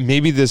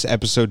 maybe this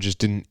episode just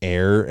didn't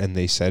air and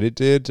they said it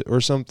did or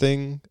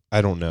something.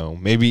 I don't know.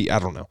 Maybe, I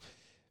don't know.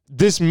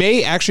 This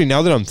may actually,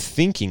 now that I'm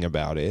thinking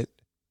about it,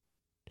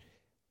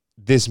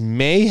 this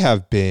may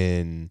have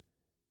been,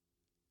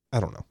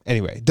 I don't know.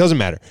 Anyway, it doesn't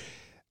matter.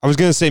 I was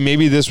going to say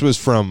maybe this was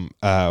from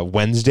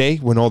Wednesday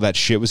when all that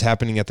shit was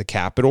happening at the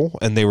Capitol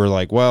and they were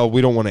like, well, we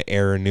don't want to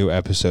air a new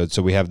episode,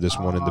 so we have this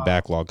one in the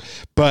backlog.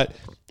 But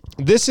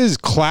this is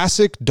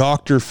classic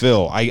Dr.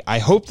 Phil. I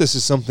hope this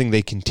is something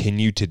they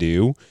continue to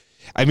do.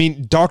 I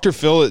mean, Dr.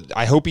 Phil,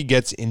 I hope he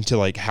gets into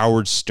like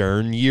Howard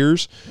Stern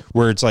years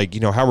where it's like, you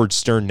know, Howard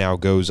Stern now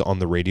goes on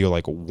the radio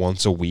like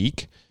once a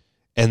week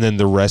and then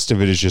the rest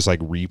of it is just like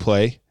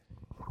replay.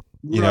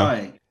 You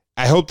know?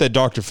 I hope that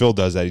Dr. Phil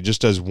does that. He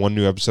just does one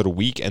new episode a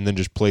week and then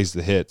just plays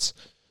the hits.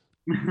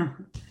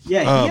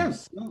 Yeah, he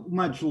has so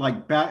much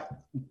like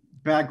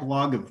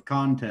backlog of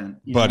content.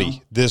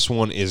 Buddy, this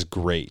one is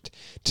great.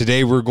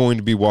 Today we're going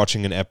to be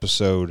watching an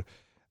episode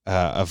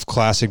of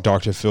classic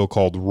Dr. Phil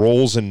called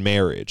Roles in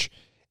Marriage.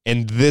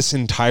 And this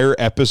entire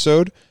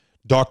episode,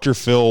 Dr.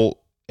 Phil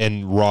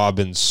and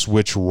Robin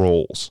switch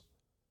roles.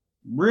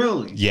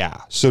 Really?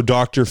 Yeah. So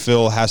Dr.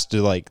 Phil has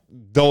to like,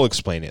 they'll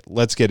explain it.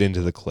 Let's get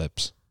into the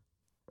clips.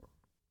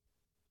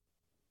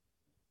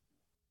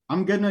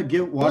 I'm going to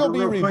get water We'll be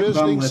real quick.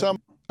 revisiting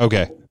some.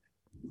 Okay.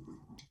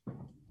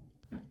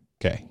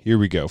 Okay, here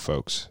we go,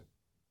 folks.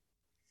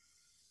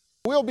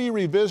 We'll be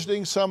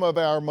revisiting some of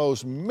our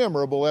most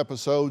memorable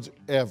episodes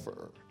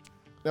ever.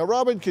 Now,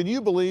 Robin, can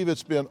you believe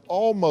it's been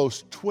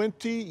almost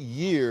 20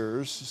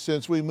 years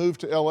since we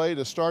moved to LA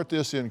to start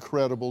this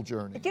incredible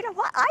journey? You know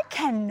what? I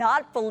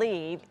cannot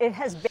believe it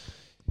has been.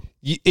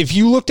 If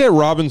you looked at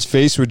Robin's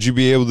face, would you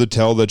be able to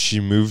tell that she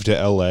moved to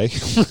LA?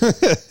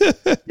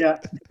 Yeah.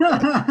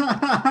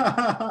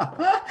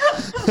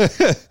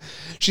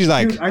 She's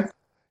like, Dude,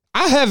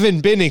 I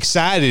haven't been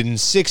excited in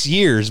 6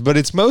 years, but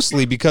it's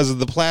mostly because of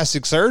the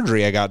plastic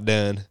surgery I got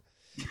done.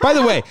 By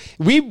the way,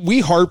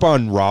 we harp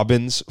on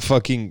Robin's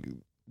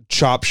fucking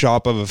chop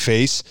shop of a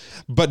face,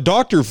 but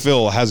Dr.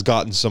 Phil has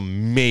gotten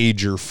some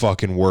major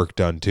fucking work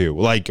done too.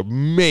 Like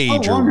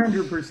major.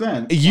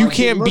 100%.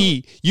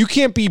 You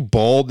can't be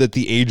bald at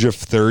the age of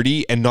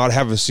 30 and not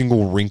have a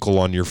single wrinkle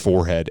on your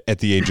forehead at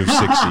the age of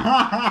 60.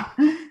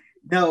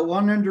 No,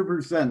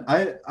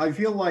 100%. I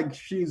feel like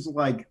she's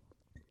like,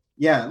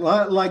 yeah,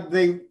 like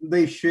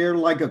they share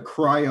like a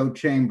cryo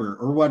chamber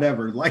or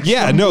whatever. Like,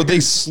 yeah, no, they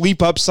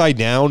sleep upside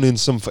down in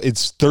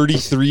it's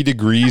 33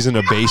 degrees in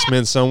a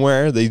basement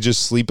somewhere. They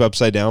just sleep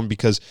upside down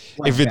because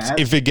like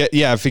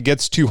if it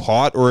gets too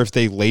hot or if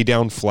they lay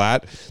down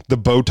flat, the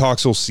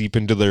Botox will seep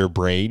into their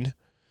brain.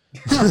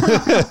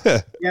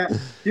 Yeah,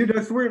 dude,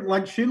 I swear,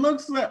 like she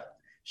looks like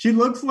she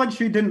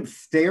didn't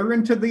stare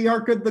into the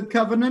Ark of the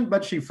Covenant,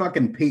 but she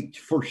fucking peeked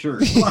for sure.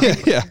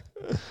 Like, Yeah.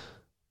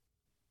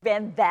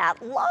 Been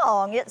that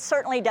long. It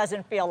certainly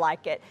doesn't feel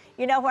like it.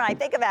 You know, when I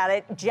think about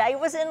it, Jay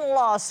was in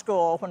law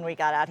school when we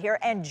got out here,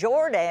 and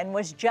Jordan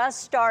was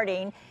just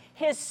starting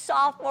his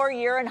sophomore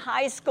year in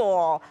high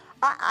school.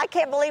 I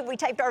can't believe we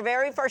taped our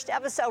very first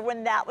episode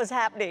when that was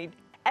happening.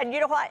 And you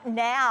know what?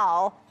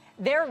 Now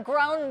they're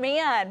grown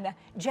men.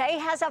 Jay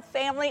has a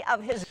family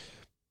of his.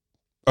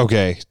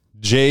 Okay,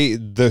 Jay,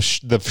 the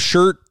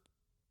shirt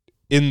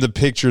in the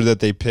picture that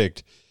they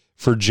picked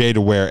for Jay to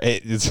wear,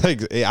 it's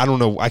like, I don't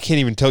know, I can't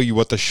even tell you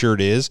what the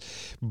shirt is,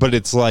 but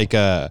it's like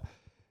I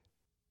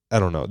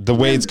don't know, the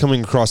way it's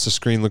coming across the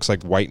screen looks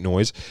like white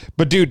noise.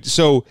 But dude,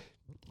 so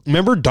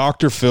remember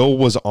Dr. Phil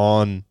was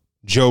on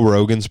Joe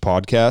Rogan's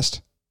podcast?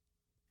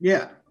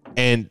 yeah.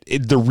 And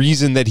the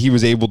reason that he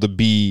was able to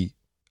be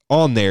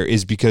on there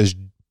is because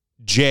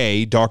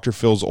Jay, Dr.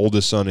 Phil's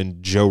oldest son,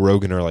 and Joe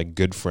Rogan are like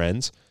good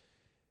friends.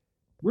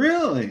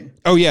 Really?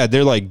 Oh yeah,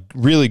 they're like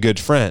really good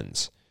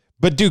friends.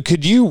 But dude,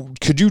 could you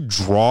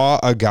draw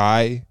a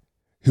guy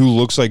who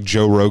looks like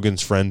Joe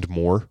Rogan's friend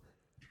more?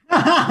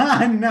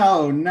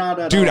 No, not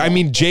at all. Dude, I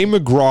mean Jay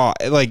McGraw,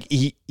 like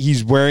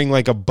he's wearing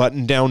like a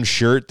button-down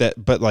shirt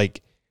but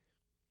like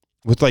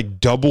with like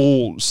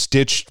double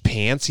stitched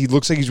pants. He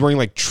looks like he's wearing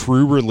like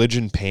True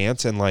Religion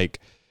pants and like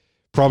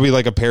probably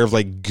like a pair of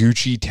like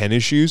Gucci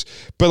tennis shoes.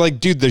 But like,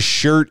 dude, the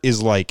shirt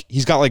is like,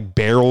 he's got like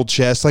barrel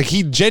chest. Like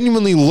he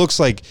genuinely looks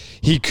like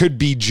he could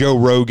be Joe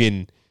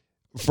Rogan.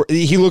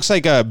 He looks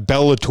like a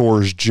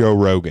Bellator's Joe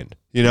Rogan,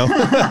 you know?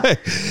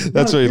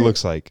 That's what he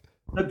looks like.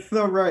 That's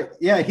so right.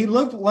 Yeah, he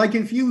looked like,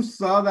 if you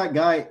saw that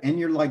guy and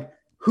you're like,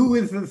 who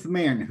is this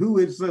man? Who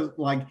is this?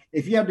 Like,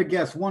 if you had to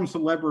guess one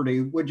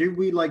celebrity, would you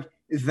be like,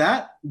 is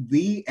that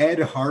the Ed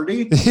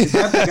Hardy? Is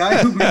that the guy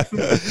who makes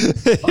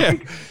it?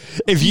 Like,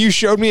 if you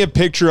showed me a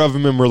picture of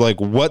him and were like,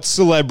 what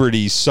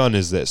celebrity's son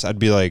is this? I'd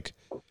be like,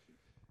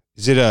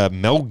 is it a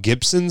Mel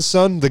Gibson's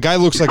son? The guy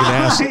looks like an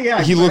asshole.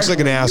 Yeah, he looks like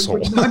an asshole.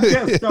 Not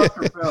just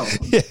Dr.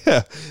 Phil.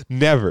 Yeah,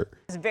 never.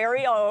 Is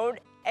very old,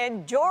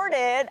 and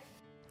Jordan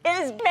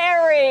is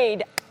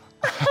married.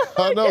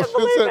 I know,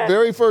 since that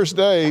very first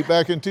day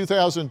back in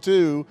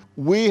 2002,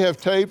 we have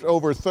taped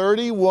over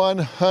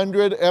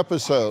 3,100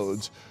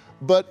 episodes.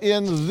 But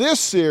in this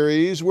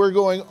series, we're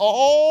going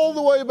all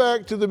the way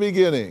back to the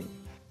beginning.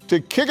 To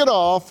kick it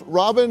off,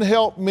 Robin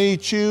helped me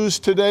choose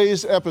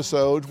today's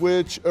episode,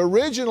 which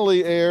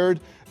originally aired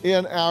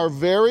in our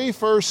very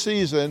first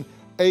season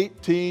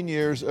 18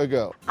 years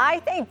ago. I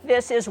think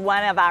this is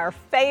one of our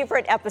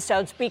favorite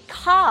episodes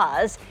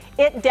because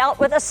it dealt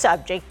with a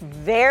subject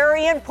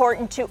very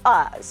important to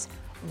us,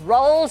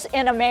 roles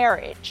in a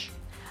marriage.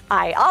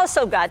 I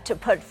also got to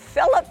put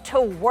Philip to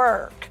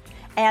work,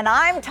 and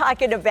I'm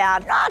talking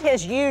about not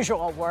his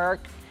usual work,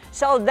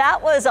 so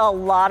that was a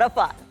lot of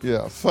fun.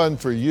 Yeah, fun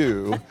for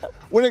you.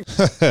 When it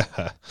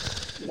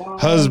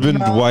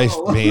Husband-wife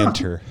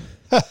banter.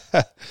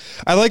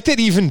 I like that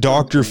even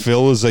Dr.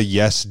 Phil is a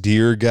yes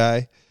dear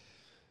guy.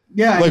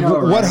 Yeah, Like, I know,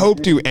 what right?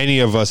 hope do any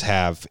of us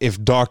have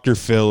if Dr.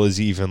 Phil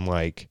is even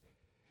like,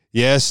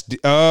 yes,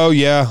 oh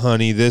yeah,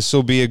 honey, this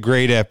will be a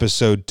great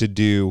episode to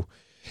do.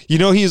 You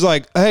know, he's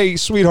like, hey,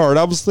 sweetheart,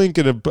 I was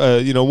thinking of,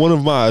 one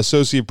of my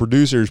associate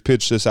producers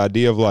pitched this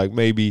idea of like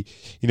maybe,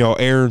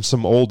 airing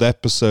some old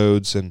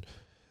episodes, and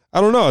I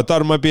don't know, I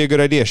thought it might be a good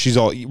idea. She's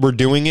all, we're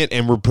doing it,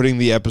 and we're putting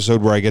the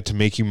episode where I get to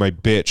make you my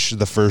bitch,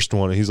 the first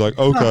one. And he's like,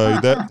 okay,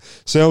 that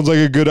sounds like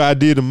a good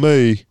idea to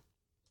me.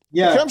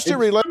 Yeah, it comes to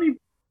funny,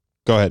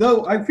 Go ahead.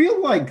 though, I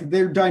feel like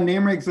their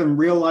dynamics in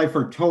real life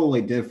are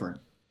totally different.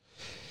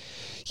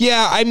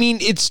 Yeah, I mean,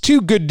 it's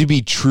too good to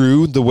be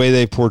true the way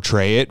they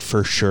portray it,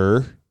 for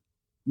sure.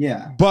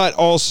 Yeah. But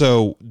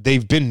also,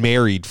 they've been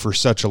married for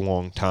such a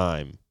long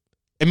time.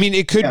 I mean,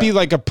 it could be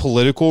like a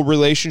political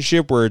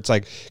relationship where it's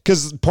like,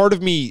 because part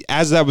of me,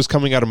 as that was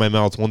coming out of my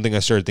mouth, one thing I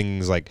started thinking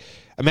is like,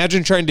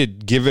 imagine trying to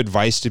give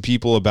advice to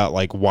people about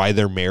like why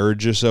their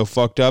marriage is so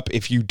fucked up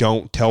if you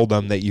don't tell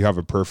them that you have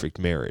a perfect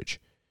marriage.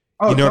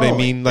 Oh, You know what I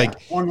totally. mean? Like,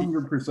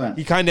 100%.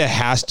 he kind of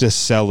has to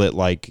sell it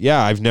like,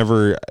 yeah, I've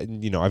never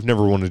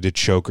wanted to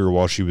choke her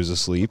while she was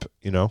asleep,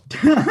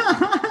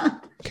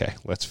 Okay,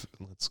 let's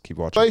keep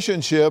watching.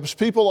 Relationships,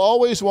 people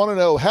always want to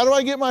know, how do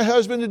I get my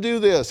husband to do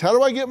this? How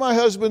do I get my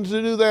husband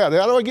to do that?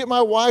 How do I get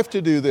my wife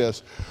to do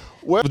this?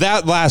 Well,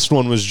 That last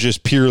one was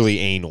just purely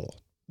anal.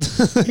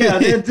 Yeah,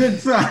 it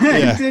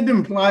did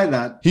imply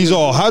that. He's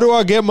all, how do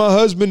I get my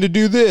husband to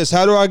do this?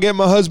 How do I get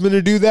my husband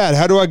to do that?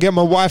 How do I get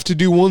my wife to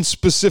do one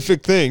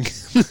specific thing?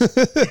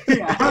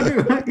 Yeah, how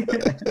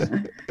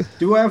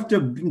do I have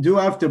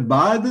to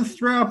buy the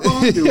strap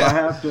on? Do I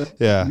have to?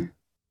 Yeah.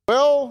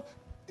 well,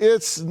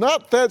 it's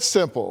not that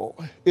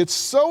simple. It's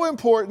so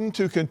important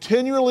to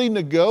continually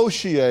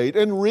negotiate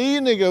and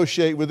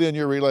renegotiate within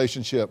your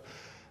relationship.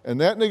 And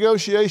that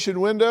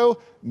negotiation window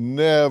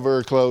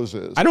never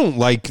closes. I don't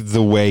like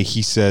the way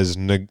he says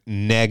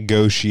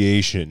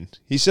negotiation.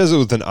 He says it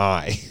with an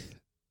I.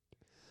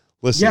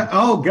 Listen. Yeah.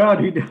 Oh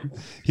God,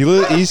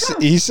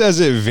 He says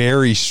it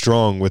very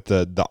strong with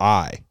the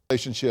I.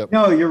 Relationship.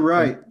 No, you're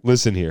right.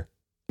 Listen here.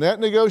 That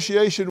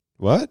negotiation.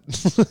 What?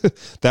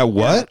 That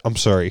what? Yeah. I'm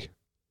sorry.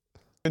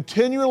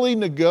 Continually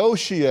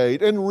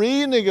negotiate and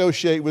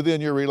renegotiate within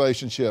your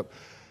relationship.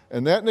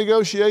 And that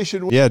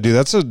negotiation Yeah, dude,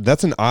 that's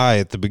an I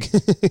at the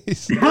beginning.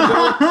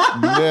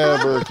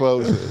 never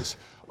closes.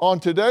 On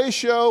today's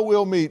show,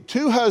 we'll meet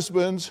two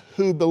husbands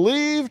who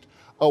believed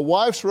a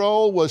wife's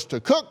role was to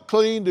cook,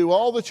 clean, do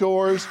all the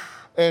chores,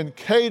 and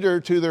cater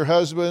to their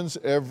husband's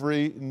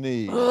every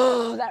need.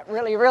 Oh, that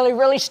really, really,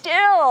 really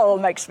still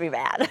makes me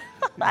mad.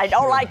 I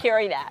don't like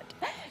hearing that.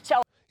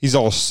 So He's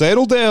all,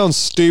 settle down,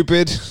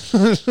 stupid.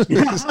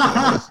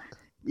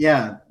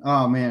 Yeah.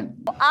 Oh man.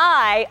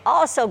 I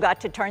also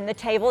got to turn the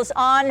tables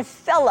on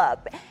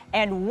Philip,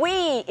 and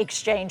we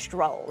exchanged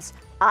roles.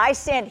 I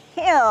sent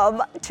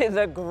him to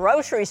the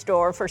grocery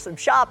store for some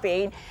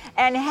shopping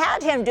and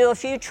had him do a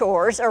few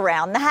chores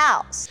around the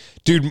house.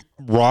 Dude,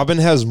 Robin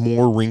has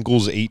more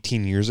wrinkles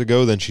 18 years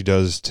ago than she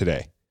does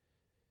today.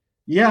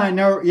 Yeah, I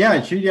know.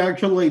 Yeah, she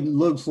actually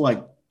looks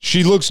like.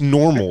 She looks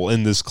normal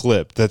in this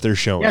clip that they're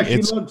showing. Yeah, she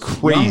it's looks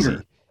crazy.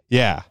 younger.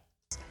 Yeah.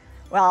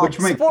 Well, Which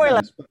makes spoiler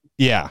sense.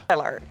 Yeah.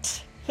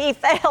 alert. He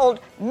failed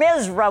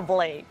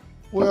miserably.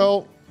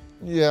 Well,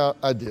 yeah,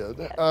 I did.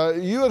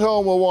 You at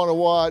home will want to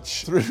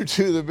watch through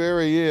to the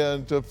very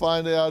end to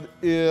find out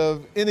if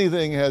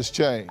anything has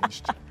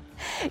changed.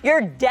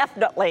 You're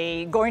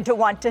definitely going to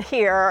want to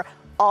hear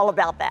all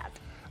about that.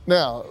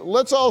 Now,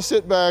 let's all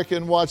sit back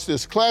and watch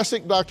this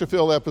classic Dr.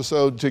 Phil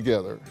episode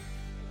together.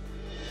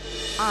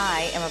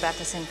 I am about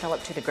to send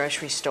Philip to the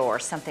grocery store,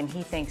 something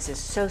he thinks is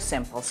so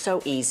simple,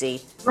 so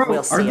easy. Bro,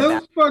 We'll see are those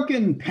about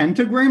fucking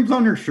pentagrams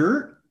on her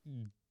shirt?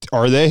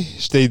 Are they?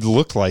 They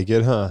look like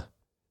it, huh?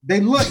 They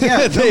look,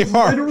 yeah, They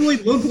are. literally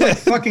look like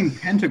fucking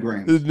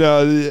pentagrams.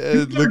 No,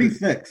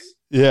 236.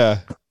 Yeah.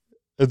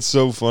 It's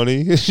so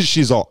funny.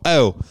 She's all,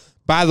 oh,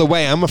 by the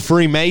way, I'm a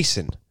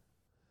Freemason.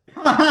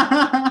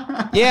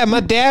 Yeah,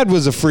 my dad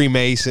was a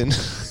Freemason.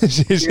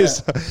 She's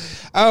just,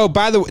 oh,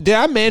 by the way, did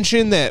I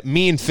mention that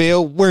me and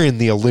Phil, we're in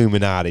the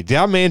Illuminati? Did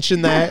I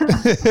mention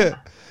that?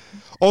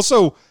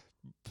 Also,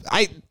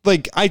 I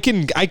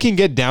can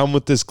get down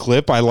with this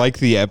clip. I like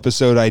the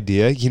episode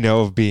idea,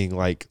 of being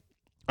like,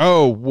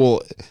 oh,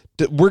 well,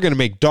 we're going to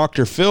make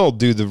Dr. Phil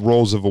do the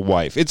roles of a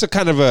wife. It's a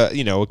kind of a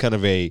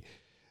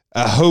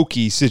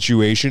hokey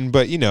situation,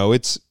 but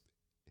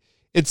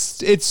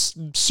it's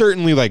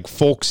certainly like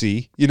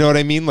folksy. You know what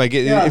I mean? Like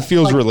it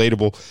feels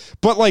relatable.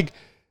 But like,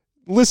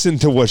 listen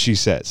to what she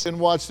says. And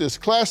watch this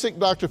classic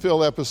Dr.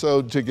 Phil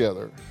episode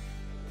together.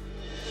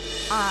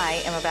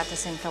 I am about to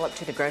send Philip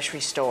to the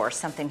grocery store,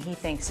 something he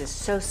thinks is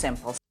so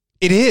simple.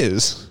 It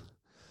is.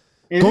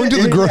 Going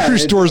to the grocery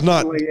store is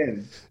not.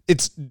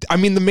 I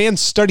mean, the man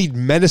studied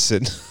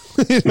medicine.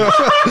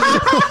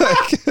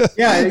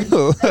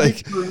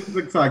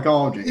 Forensic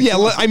psychology.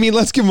 Yeah, I mean,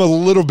 let's give him a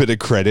little bit of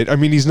credit. I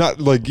mean, he's not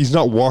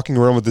walking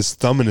around with his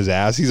thumb in his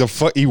ass.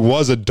 He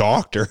was a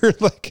doctor.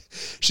 Like,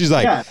 she's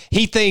like,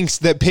 he thinks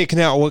that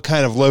picking out what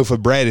kind of loaf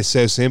of bread is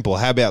so simple.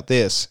 How about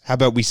this? How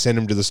about we send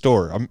him to the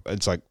store?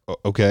 It's like,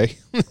 okay,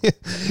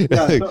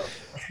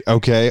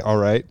 okay, all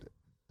right.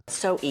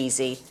 So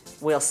easy.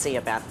 We'll see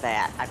about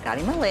that. I've got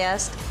him a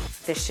list.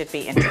 This should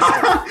be interesting.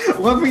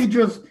 What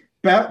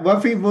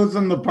if he was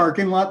in the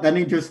parking lot, then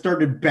he just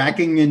started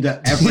backing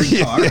into every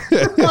car?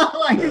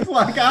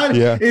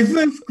 Is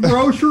this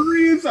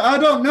groceries? I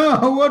don't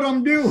know what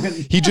I'm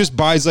doing. He just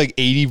buys like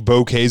 80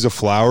 bouquets of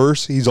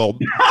flowers. He's all,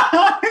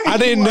 I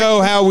didn't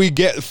know how we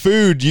get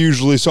food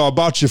usually, so I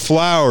bought you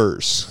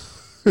flowers.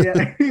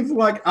 Yeah, he's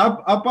like,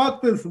 I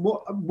bought this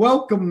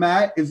welcome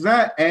mat. Is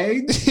that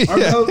eggs? Are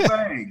those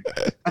eggs?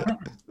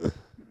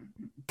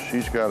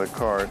 She's got a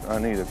cart. I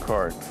need a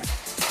cart.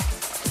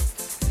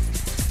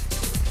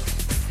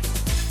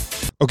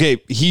 Okay,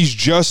 he's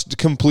just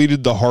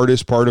completed the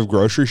hardest part of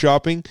grocery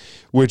shopping,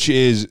 which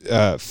is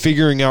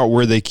figuring out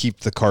where they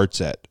keep the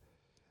carts at.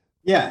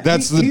 Yeah,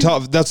 that's the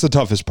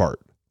toughest part.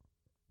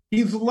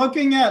 He's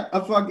looking at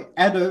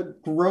a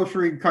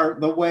grocery cart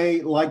the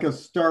way like a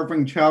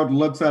starving child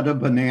looks at a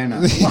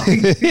banana.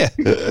 Yeah.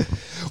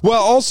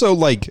 Well, also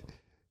like,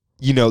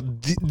 the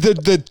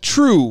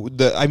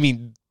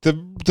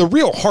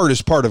real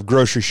hardest part of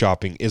grocery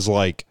shopping is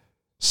like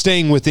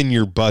staying within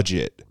your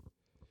budget.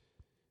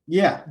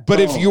 Yeah.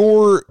 But if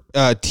you're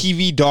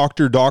TV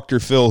doctor, Dr.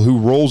 Phil, who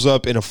rolls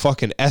up in a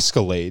fucking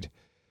Escalade,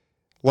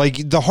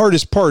 like the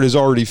hardest part is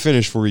already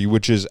finished for you,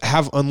 which is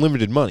have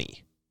unlimited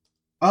money.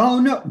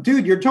 Oh, no,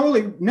 dude, you're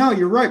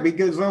right.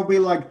 Because they'll be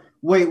like,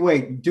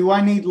 wait, do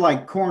I need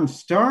like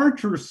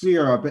cornstarch or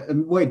syrup?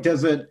 And wait,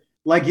 does it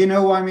like, you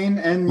know what I mean?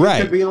 And you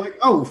could be like,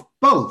 oh,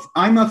 both.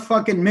 I'm a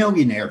fucking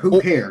millionaire.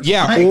 Who cares?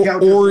 Yeah.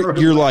 Or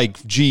you're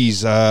like,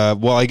 geez,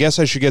 well, I guess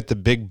I should get the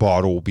big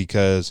bottle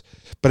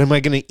but am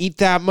I going to eat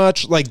that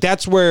much? Like,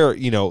 that's where,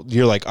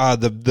 you're like,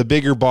 the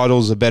bigger bottle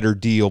is a better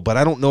deal, but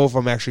I don't know if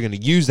I'm actually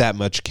going to use that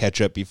much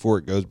ketchup before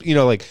it goes,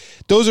 like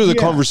those are the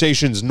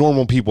conversations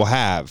normal people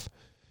have.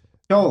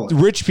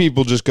 Totally. Rich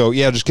people just go,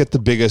 just get the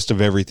biggest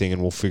of everything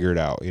and we'll figure it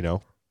out,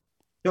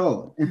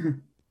 Totally.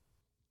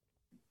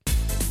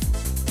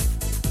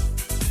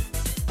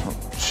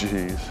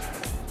 Jeez.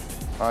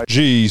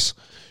 Jeez.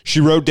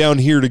 She wrote down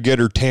here to get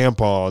her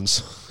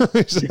tampons.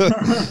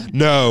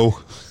 No.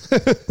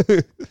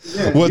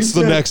 What's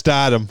the next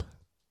item?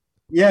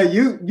 Yeah,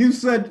 you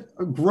said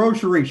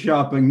grocery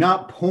shopping,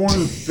 not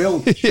porn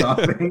filth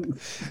shopping.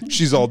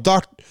 She's all,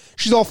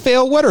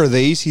 Phil, what are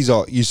these? He's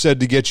all, you said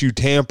to get you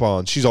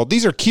tampons. She's all,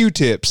 these are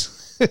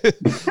Q-tips.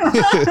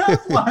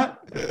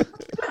 What?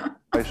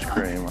 Ice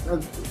cream.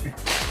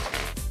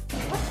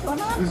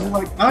 He's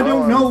like, I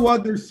don't know why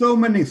there's so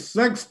many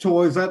sex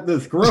toys at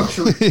this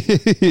grocery.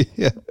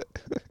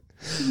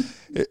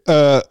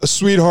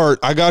 Sweetheart,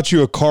 I got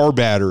you a car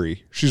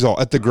battery. She's all,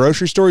 at the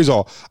grocery store. He's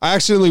all, I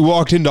accidentally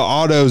walked into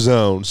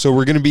AutoZone, so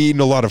we're going to be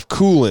eating a lot of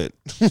coolant.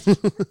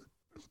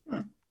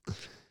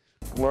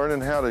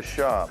 Learning how to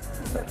shop.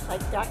 Looks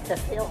like Dr.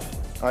 Phil.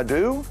 I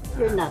do?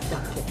 You're not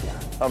Dr. Phil.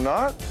 I'm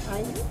not? Are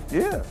you?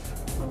 Yes.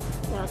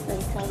 I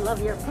think I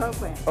love your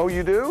program. Oh,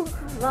 you do?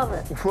 I love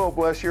it. Well,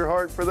 bless your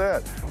heart for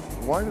that.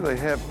 Why do they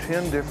have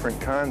 10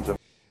 different kinds of...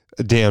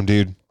 Damn,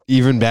 dude.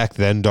 Even back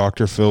then,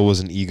 Dr. Phil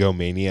was an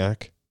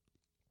egomaniac.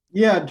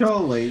 Yeah,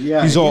 totally.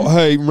 Yeah. He's all,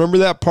 hey, remember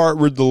that part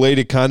where the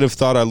lady kind of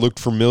thought I looked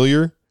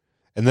familiar?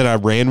 And then I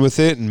ran with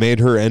it and made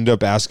her end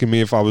up asking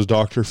me if I was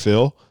Dr.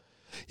 Phil?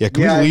 Yeah,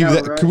 can we leave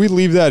that? Right? Can we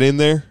leave that in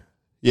there?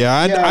 Yeah,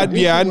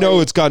 I know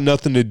it's got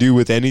nothing to do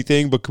with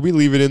anything, but can we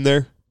leave it in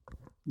there?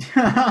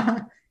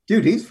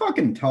 Dude, he's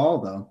fucking tall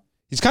though.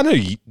 He's kind of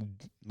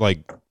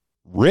like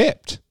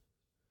ripped.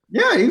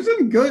 Yeah, he's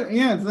in good.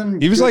 Yeah,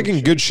 he was like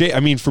in good shape. I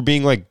mean, for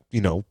being like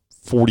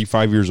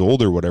 45 years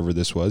old or whatever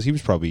this was, he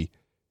was probably,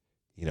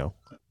 yeah.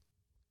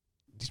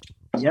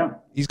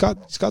 He's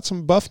got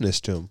some buffness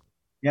to him.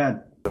 Yeah.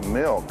 The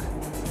milk,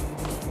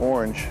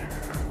 orange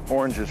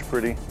is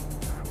pretty.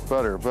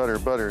 Butter.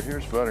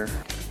 Here's butter.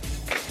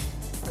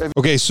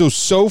 Okay,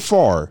 so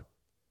far,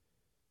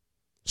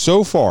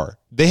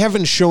 they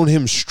haven't shown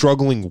him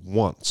struggling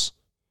once.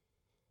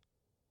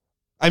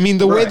 I mean,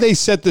 the way they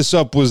set this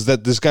up was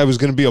that this guy was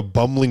going to be a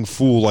bumbling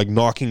fool, like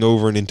knocking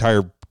over an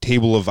entire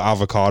table of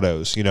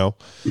avocados, you know?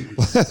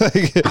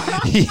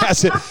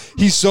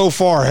 He so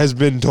far has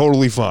been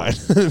totally fine.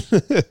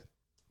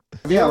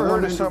 Yeah.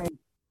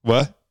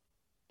 What?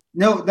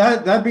 No,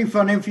 that'd be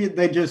funny if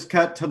they just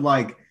cut to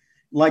like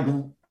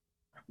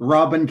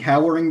Robin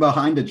cowering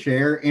behind a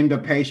chair, into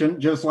patient,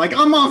 just like,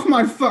 I'm off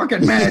my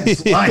fucking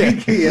meds.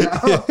 Like, you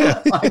know,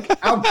 like,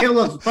 I'll kill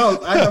us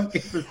both. I don't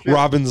give a shit.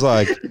 Robin's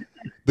like,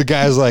 the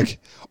guy's like,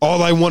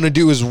 all I want to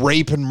do is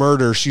rape and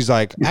murder. She's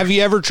like, have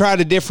you ever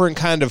tried a different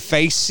kind of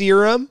face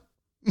serum?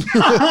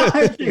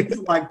 She's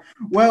like,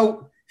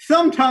 well,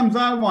 sometimes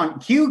I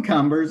want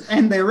cucumbers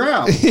and they're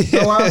out.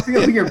 So I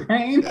feel your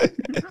pain.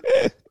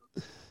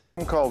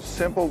 Called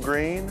Simple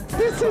Green.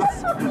 This is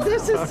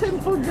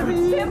simple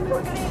green.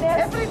 Simple green.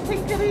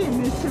 Everything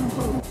green is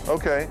simple.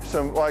 Okay,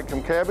 some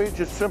cabbage,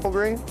 just simple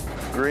green.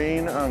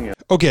 Green onion.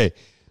 Okay,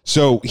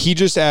 so he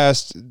just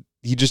asked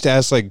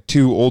like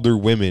two older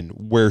women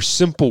where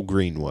Simple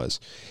Green was,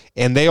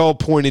 and they all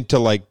pointed to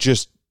like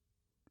just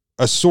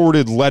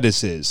assorted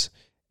lettuces,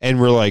 and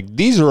we're like,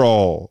 these are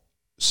all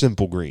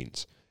Simple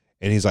Greens.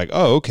 And he's like,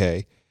 oh,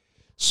 okay.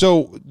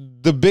 So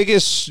the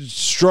biggest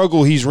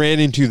struggle he's ran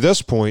into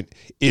this point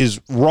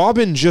is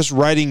Robin just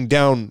writing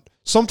down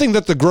something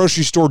that the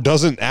grocery store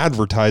doesn't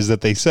advertise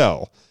that they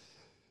sell.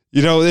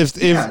 You know,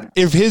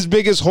 if his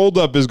biggest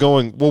holdup is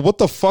going, well, what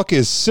the fuck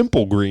is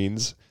Simple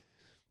Greens?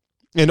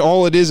 And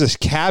all it is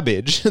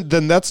cabbage,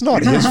 then that's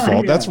not his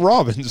fault. That's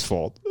Robin's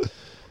fault.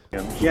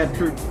 Yeah,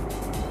 true.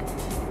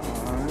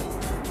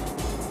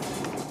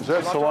 Is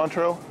that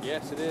cilantro?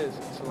 Yes, it is.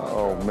 Cilantro.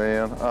 Oh,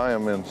 man, I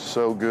am in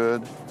so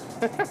good.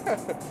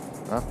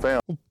 I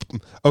found.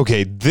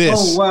 Okay,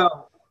 this. Oh,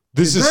 wow.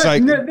 This is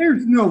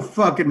there's no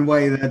fucking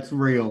way that's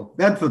real.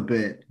 That's a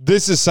bit.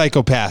 This is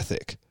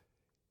psychopathic.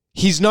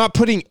 He's not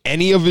putting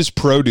any of his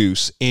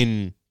produce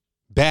in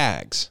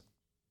bags.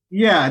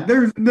 Yeah,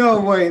 there's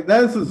no way.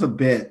 This is a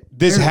bit.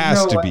 This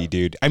has to be,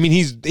 dude. I mean,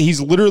 he's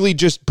literally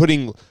just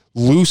putting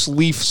loose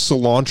leaf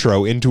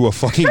cilantro into a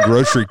fucking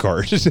grocery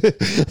cart.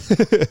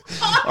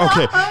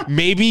 Okay,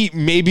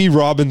 maybe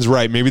Robin's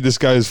right. Maybe this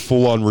guy is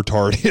full on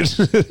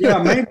retarded.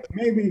 Yeah,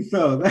 maybe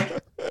so.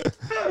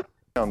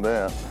 Found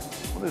that.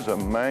 What is a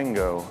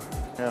mango?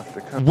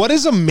 What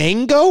is a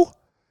mango?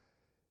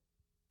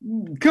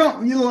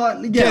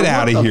 Get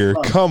out of here!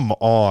 Fuck? Come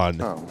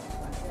on.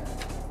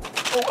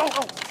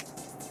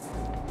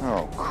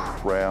 Oh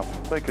crap!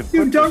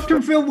 Dude,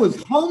 Dr. Phil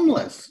was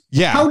homeless.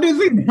 Yeah. How does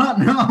he not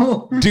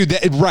know? Dude,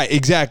 right,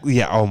 exactly.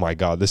 Yeah. Oh my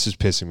God, this is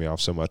pissing me off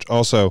so much.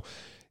 Also,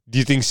 do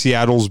you think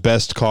Seattle's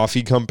Best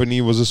Coffee Company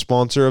was a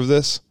sponsor of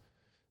this?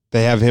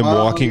 They have him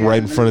walking right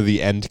in front of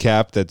the end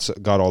cap that's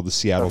got all the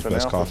Seattle's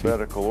Best Coffee.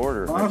 Alphabetical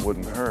order, it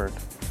wouldn't hurt.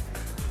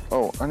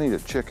 Oh, I need a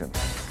chicken.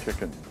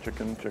 Chicken.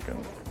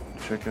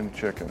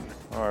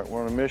 All right,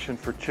 we're on a mission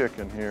for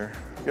chicken here.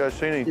 You guys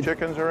see any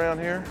chickens around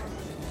here?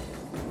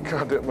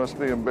 God, that must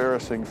be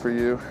embarrassing for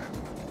you.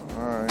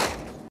 All right.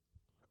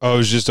 Oh, it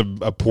was just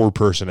a poor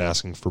person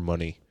asking for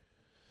money.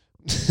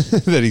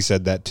 That he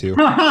said that too.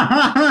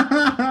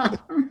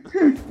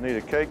 Need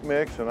a cake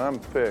mix and I'm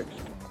fixed.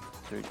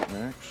 Cake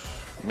mix.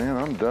 Man,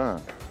 I'm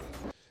done.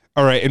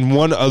 All right, and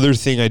one other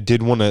thing I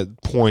did want to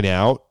point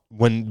out.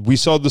 When we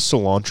saw the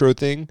cilantro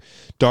thing,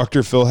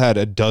 Dr. Phil had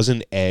a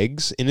dozen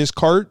eggs in his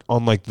cart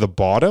on like the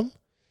bottom.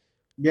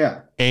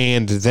 Yeah.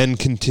 And then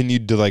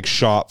continued to like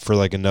shop for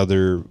like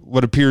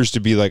what appears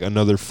to be like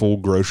another full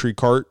grocery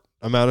cart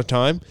amount of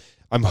time.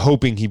 I'm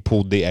hoping he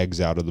pulled the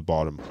eggs out of the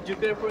bottom. Did you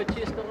go for a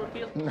cheese Phil?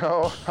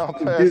 No, I'll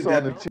pass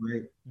on the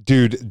cheese.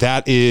 Dude,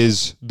 that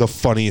is the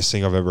funniest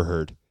thing I've ever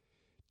heard.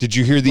 Did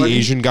you hear the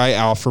Asian guy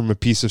offer him a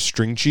piece of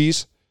string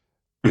cheese?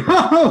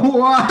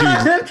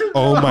 What? Dude,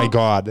 oh my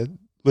God.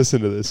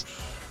 Listen to this.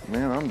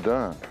 Man, I'm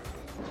done.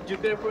 Did you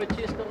go for a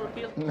cheese Phil?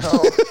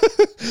 No.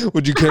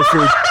 Would you care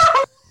for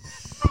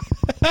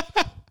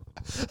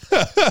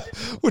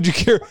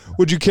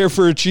Would you care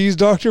for a cheese,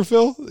 Dr.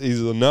 Phil?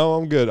 He's like, no,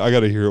 I'm good. I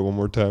gotta hear it one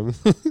more time.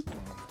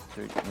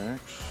 Cake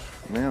mix.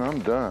 Man, I'm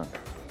done.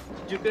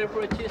 Did you go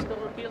for a cheese Phil?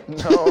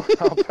 No,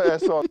 I'll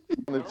pass on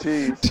the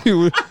cheese.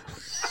 Dude.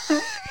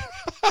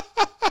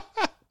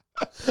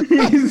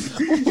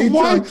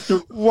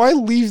 Why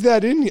leave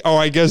that in? Oh,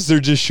 I guess they're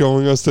just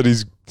showing us that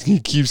he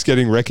keeps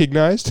getting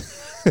recognized.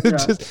 Yeah.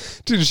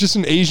 It's just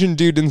an Asian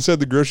dude inside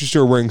the grocery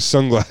store wearing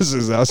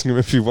sunglasses asking him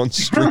if he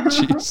wants string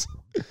cheese.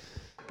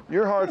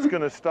 Your heart's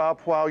going to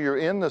stop while you're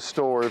in the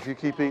store if you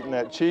keep eating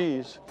that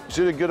cheese. Is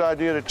it a good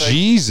idea to take...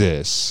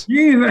 Jesus.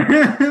 The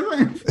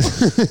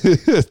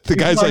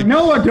guy's like,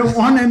 no, I don't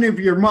want any of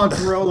your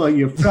mozzarella,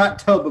 you fat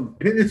tub of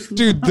piss.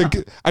 Dude,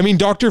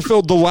 Dr.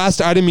 Phil, the last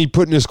item he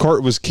put in his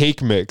cart was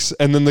cake mix,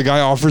 and then the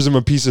guy offers him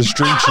a piece of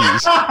string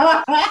cheese.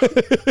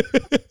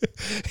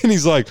 And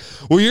he's like,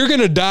 well, you're going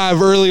to die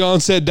of early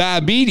onset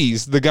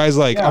diabetes. The guy's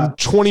like, I'm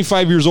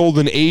 25 years old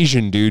and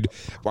Asian, dude.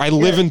 I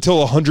live until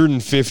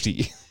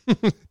 150.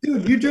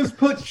 Dude, you just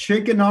put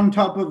chicken on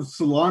top of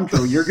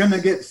cilantro. You're going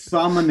to get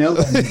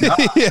salmonella.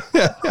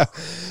 Yeah.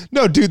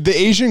 No, dude, the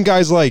Asian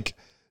guy's like,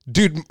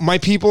 dude, my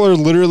people are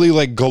literally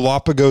like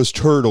Galapagos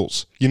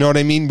turtles. You know what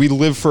I mean? We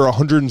live for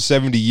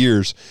 170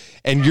 years,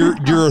 and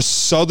you're a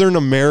Southern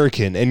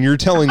American, and you're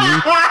telling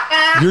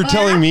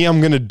me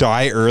I'm gonna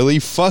die early?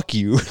 Fuck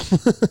you.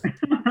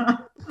 The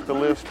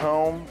list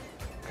home,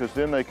 because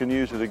then they can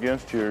use it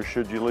against you, or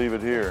should you leave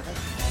it here?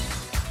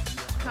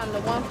 On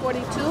the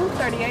 142,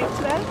 38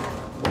 today.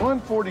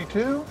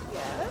 142?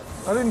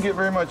 Yes. I didn't get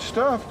very much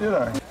stuff, did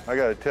I? I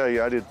got to tell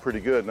you, I did pretty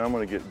good, and I'm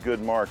going to get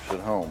good marks at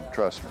home.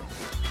 Trust me.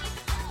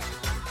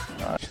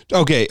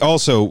 Okay.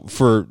 Also,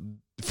 for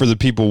the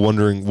people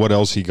wondering what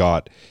else he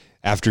got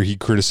after he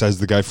criticized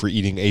the guy for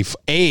eating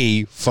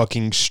a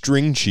fucking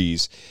string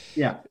cheese.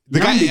 Yeah. The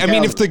guy. I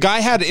mean, if the guy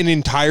had an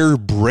entire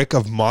brick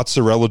of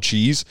mozzarella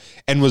cheese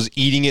and was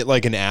eating it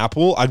like an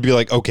apple, I'd be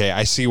like, okay,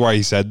 I see why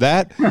he said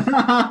that.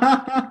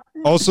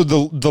 Also,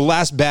 the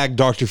last bag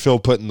Dr. Phil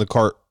put in the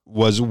cart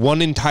was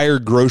one entire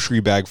grocery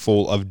bag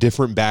full of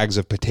different bags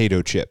of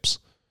potato chips.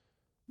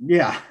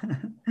 Yeah.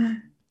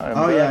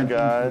 Yeah,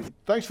 guys.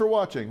 Thanks for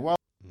watching. Well,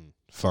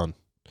 Fun.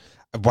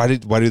 Why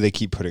do they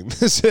keep putting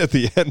this at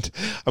the end?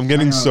 I'm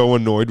getting so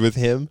annoyed with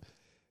him.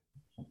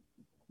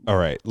 All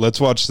right,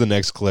 let's watch the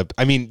next clip.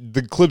 I mean,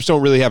 the clips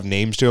don't really have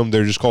names to them.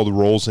 They're just called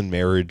roles in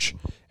marriage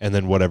and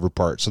then whatever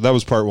part. So that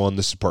was part 1.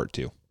 This is part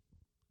 2.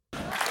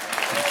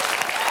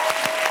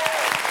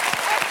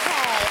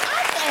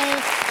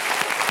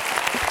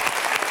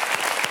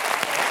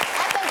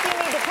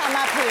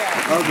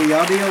 Oh, the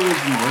audio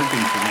isn't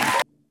working for me.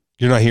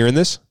 You're not hearing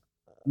this?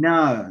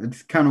 No,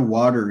 it's kind of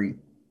watery.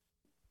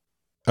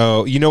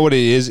 Oh, you know what it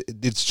is?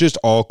 It's just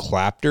all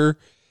clapter.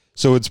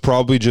 So it's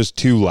probably just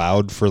too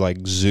loud for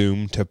like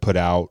Zoom to put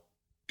out.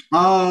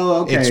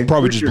 Oh, okay. It's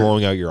probably just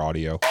blowing out your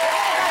audio.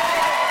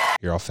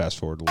 Here, I'll fast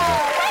forward a little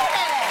bit.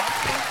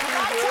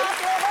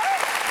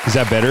 Is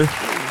that better?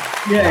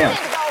 Yeah. We need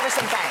to go over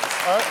some things.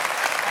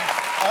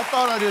 I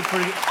thought I did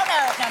pretty good. Oh,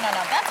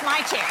 no. That's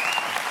my chair.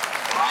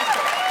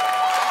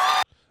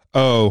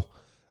 Oh,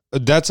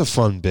 that's a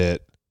fun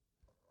bit.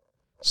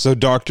 So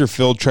Dr.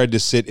 Phil tried to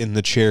sit in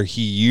the chair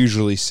he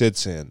usually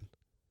sits in.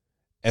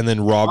 And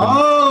then Robin...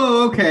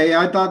 Oh, okay.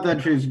 I thought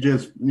that was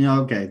just...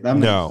 okay.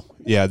 No.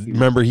 Yeah,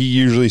 remember, he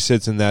usually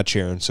sits in that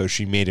chair, and so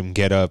she made him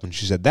get up, and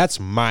she said, that's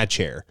my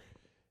chair.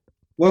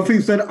 Well, if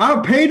he said, I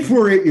paid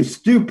for it, you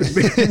stupid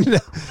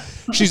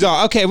bitch. She's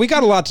all, okay, we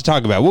got a lot to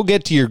talk about. We'll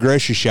get to your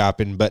grocery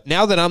shopping, but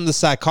now that I'm the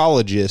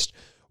psychologist,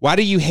 why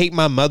do you hate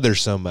my mother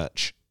so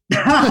much?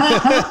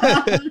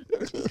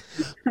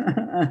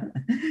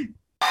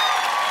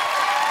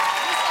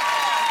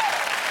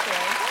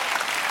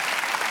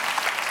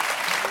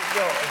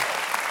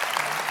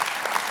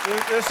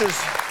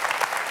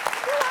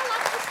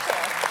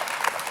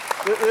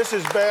 This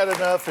is bad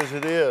enough as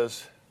it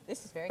is.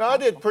 This is very I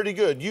did pretty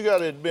good. You got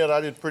to admit, I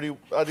did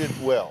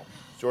well.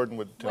 Jordan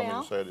would tell me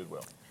to say I did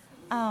well.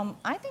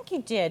 I think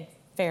you did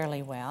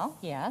fairly well,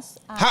 yes.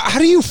 How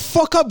do you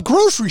fuck up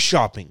grocery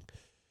shopping?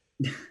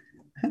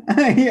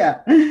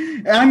 Yeah.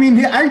 I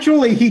mean,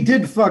 actually, he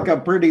did fuck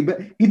up pretty,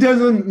 but he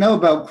doesn't know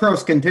about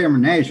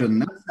cross-contamination.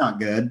 That's not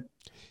good.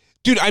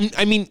 Dude,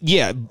 I mean,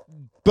 yeah,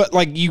 but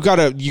like you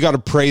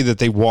gotta pray that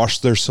they wash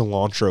their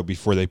cilantro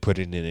before they put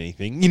it in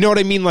anything. You know what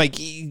I mean? Like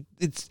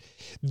it's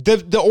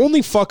the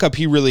only fuck up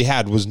he really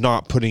had was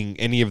not putting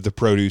any of the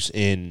produce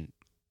in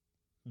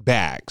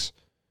bags.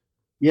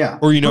 Yeah.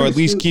 Or at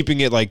least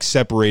keeping it like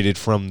separated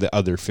from the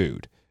other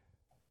food.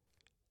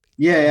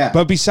 Yeah.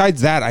 But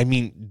besides that, I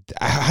mean,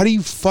 how do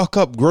you fuck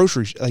up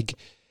grocery? Like,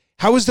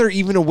 how is there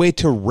even a way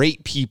to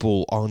rate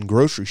people on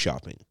grocery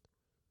shopping?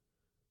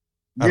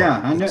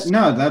 That's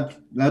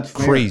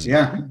fair. Crazy.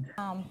 Yeah.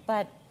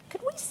 But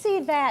could we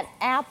see that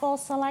apple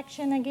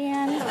selection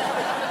again?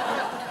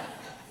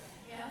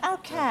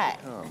 Okay.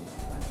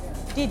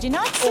 Did you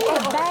not see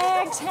the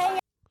bags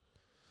hanging?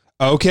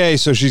 Okay,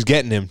 so she's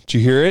getting him. Did you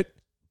hear it?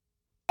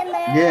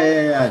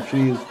 Yeah.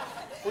 She's.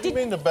 What do you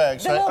mean the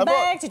bags? The little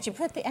bags that you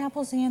put the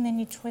apples in, then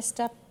you twist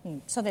up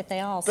so that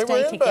they all stay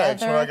together. They were in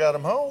bags when I got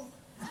them home.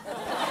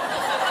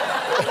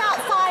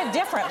 About 5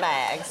 different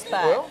bags,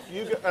 but... Well,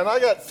 and I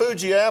got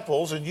Fuji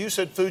apples, and you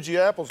said Fuji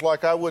apples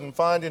like I wouldn't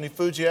find any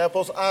Fuji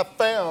apples. I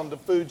found a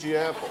Fuji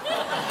apple.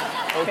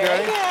 Okay?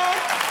 Very good.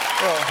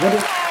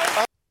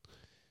 Well,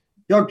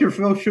 Dr.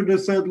 Phil should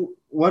have said,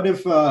 what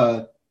if...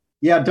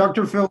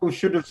 Dr. Phil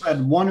should have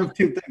said one of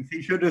two things.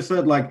 He should have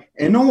said, like,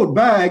 an old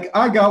bag,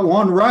 I got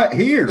one right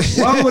here.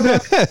 Why would I...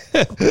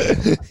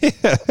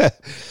 Yeah.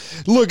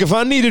 Look, if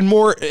I needed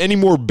any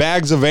more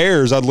bags of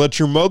airs, I'd let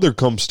your mother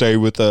come stay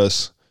with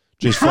us.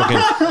 Just fucking,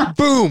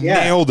 boom,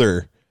 nailed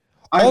her.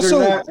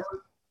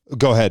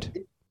 Go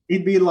ahead.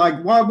 He'd be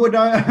like, why would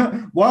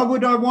I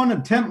want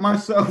to tempt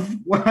myself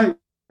by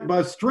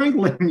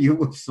strangling you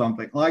with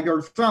something,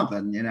 or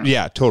something,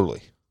 Yeah,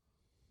 totally.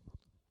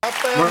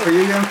 What are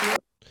you going to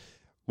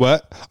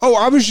What? Oh,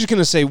 I was just going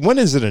to say, when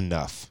is it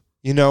enough?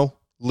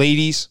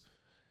 Ladies,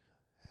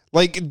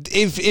 like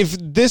if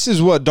this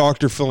is what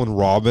Dr. Phil and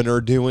Robin are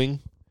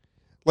doing,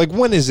 Like,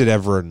 when is it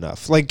ever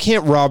enough? Like,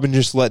 can't Robin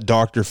just let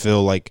Dr.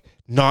 Phil, like,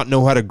 not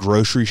know how to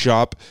grocery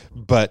shop,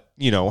 but,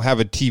 you know, have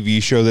a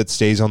TV show that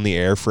stays on the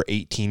air for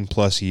 18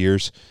 plus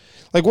years?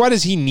 Like, why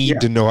does he need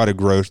to know how to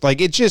grocery?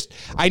 Like, it's just,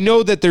 I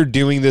know that they're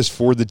doing this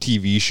for the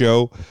TV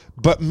show,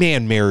 but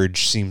man,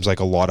 marriage seems like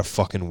a lot of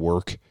fucking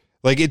work.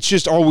 Like, it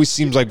just always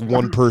seems like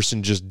one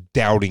person just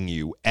doubting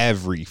you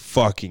every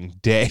fucking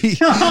day.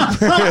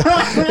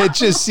 It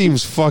just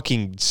seems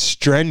fucking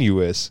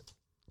strenuous.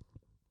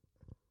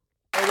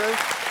 I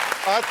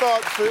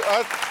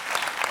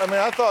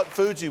thought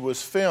Fuji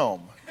was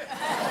film. What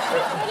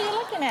are you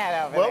looking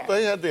at over Well, there?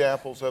 they had the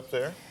apples up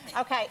there.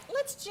 Okay,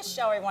 let's just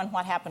show everyone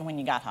what happened when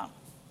you got home.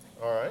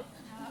 All right.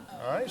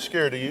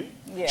 Scared of you?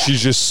 Yeah.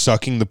 She's just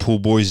sucking the pool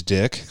boy's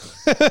dick.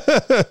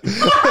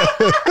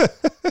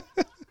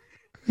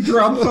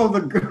 Drops all the.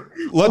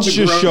 Let's all the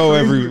just show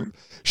groceries.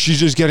 she's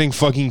just getting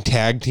fucking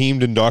tag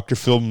teamed, and Dr.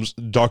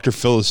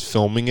 Phil is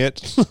filming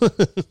it.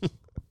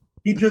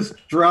 He just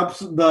drops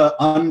the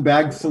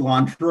unbagged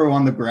cilantro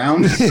on the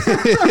ground.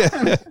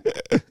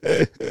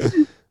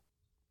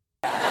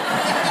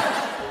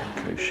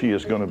 Okay, she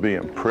is going to be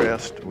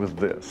impressed with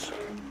this.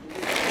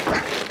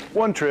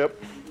 One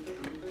trip.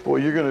 Boy,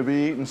 you're going to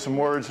be eating some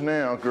words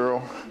now, girl.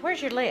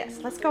 Where's your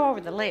list? Let's go over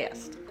the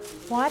list.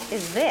 What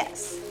is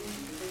this?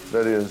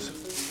 That is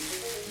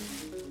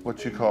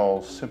what you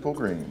call simple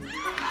green.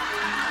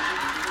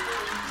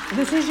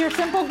 This is your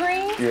simple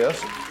green?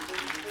 Yes.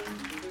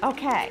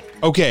 Okay.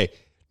 Okay,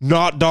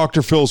 not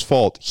Dr. Phil's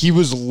fault. He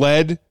was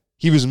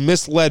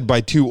misled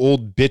by two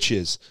old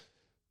bitches.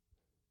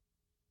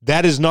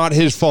 That is not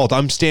his fault.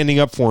 I'm standing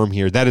up for him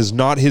here. That is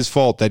not his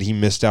fault that he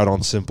missed out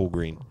on Simple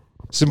Green.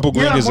 Simple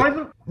Green is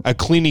a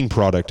cleaning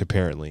product,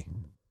 apparently.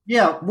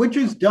 Yeah, which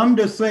is dumb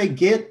to say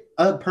get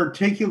a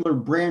particular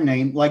brand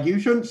name. Like, you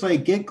shouldn't say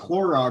get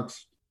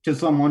Clorox to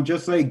someone.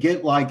 Just say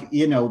get, like,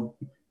 you know,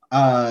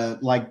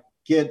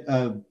 get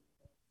a...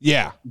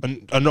 Yeah,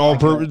 an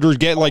all-purpose,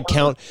 get, like,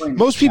 count.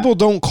 Most people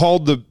don't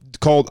call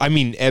I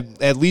mean,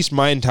 at least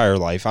my entire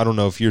life, I don't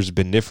know if yours has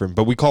been different,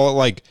 but we call it,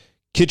 like,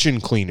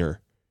 kitchen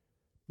cleaner.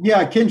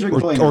 Yeah, kitchen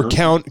cleaner. Or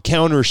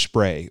counter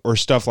spray or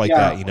stuff like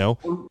that, you know?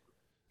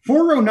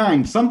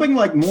 409, something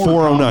like more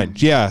 409, common.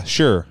 yeah,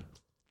 sure.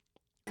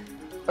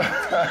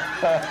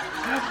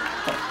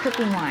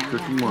 Cooking wine.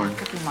 Cooking wine.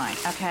 Cooking wine.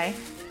 Okay.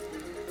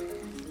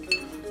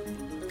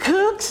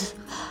 Cooks?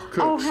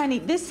 Oh, honey,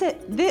 this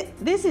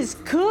is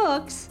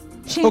Cooks.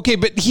 Okay,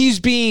 but this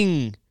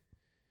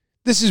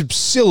is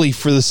silly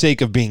for the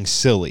sake of being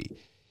silly.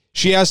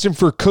 She asked him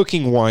for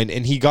cooking wine,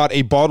 and he got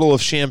a bottle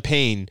of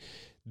champagne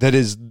that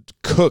is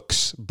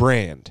Cook's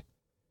brand.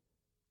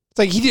 It's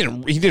like he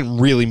didn't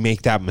really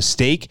make that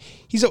mistake.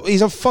 He's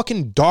a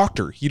fucking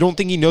doctor. You don't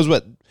think he knows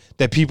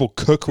that people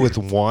cook with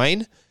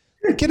wine?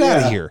 Get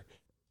out of here.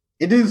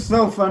 It is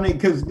so funny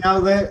because now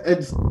that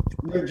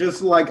they're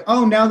just like,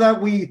 oh, now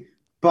that we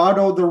bought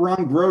all the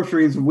wrong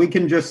groceries, we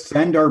can just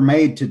send our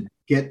maid to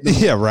get them.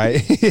 Yeah,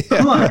 right.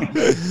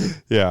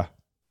 Yeah.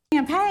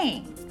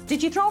 Champagne.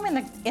 Did you throw them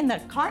in the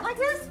cart like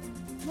this?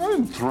 I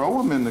didn't throw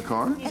them in the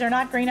car. These are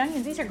not green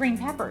onions. These are green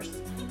peppers.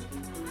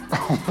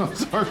 Oh,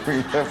 those are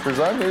green peppers.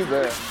 I knew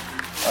that.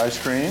 Ice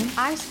cream.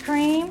 Ice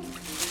cream.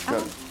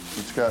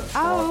 It's got.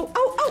 Oh.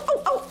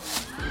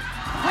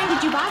 When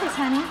did you buy this,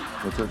 honey?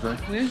 What's that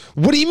thing?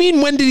 What do you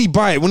mean, when did he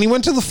buy it? When he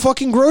went to the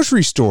fucking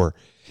grocery store.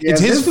 Yeah, it's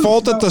his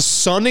fault that the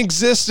sun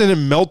exists and it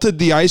melted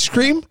the ice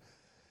cream?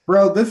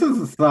 Bro, this is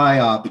a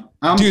psyop.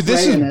 Dude,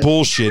 this is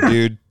bullshit,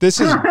 dude. This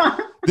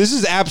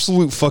is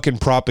absolute fucking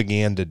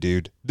propaganda,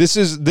 dude. This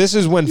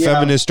is when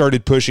feminists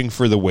started pushing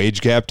for the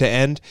wage gap to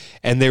end,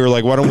 and they were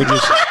like, why don't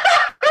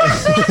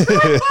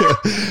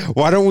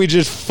we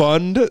just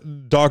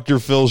fund Dr.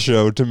 Phil's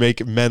show to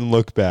make men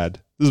look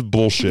bad? This is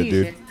bullshit,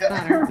 dude.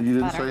 You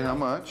didn't say how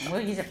much.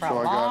 We'll use it for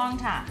a long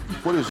time.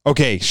 What is?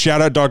 Okay, shout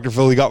out Dr.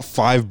 Phil. He got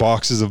 5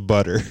 boxes of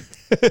butter.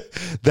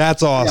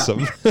 That's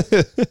awesome.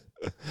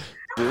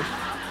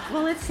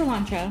 Well, it's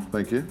cilantro.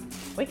 Thank you.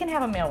 We can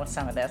have a meal with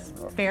some of this.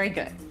 Very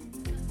good.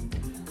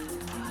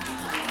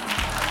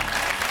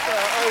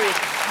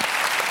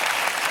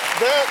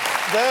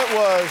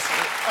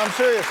 I'm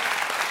serious.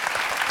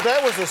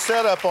 That was a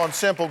setup on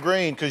Simple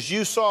Green because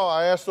you saw,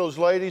 I asked those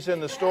ladies in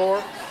the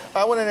store.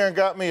 I went in there and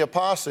got me a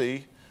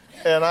posse,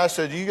 and I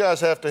said, you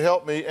guys have to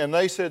help me. And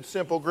they said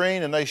Simple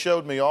Green, and they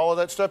showed me all of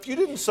that stuff. You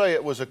didn't say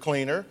it was a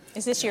cleaner.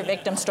 Is this your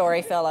victim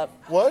story, Philip?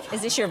 What?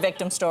 Is this your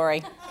victim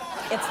story?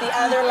 It's the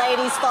other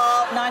lady's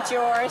fault, not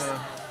yours.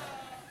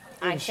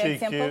 I said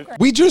simple.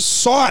 We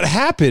just saw it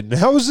happen.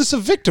 How is this a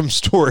victim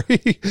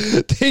story?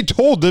 They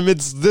told him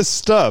it's this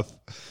stuff.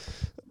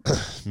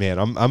 Man,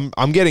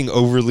 I'm getting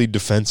overly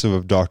defensive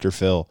of Dr.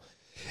 Phil.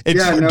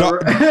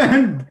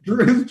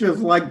 Drew's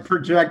just like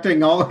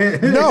projecting all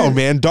his. No,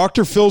 man,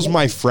 Dr. Phil's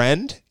my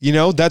friend. You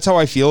know, that's how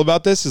I feel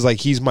about this, is like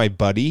he's my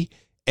buddy.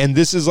 And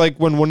this is like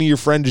when one of your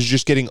friends is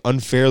just getting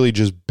unfairly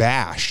just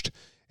bashed.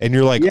 And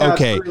you're like,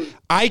 okay, true.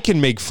 I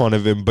can make fun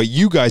of him, but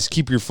you guys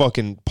keep your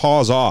fucking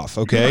paws off,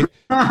 okay?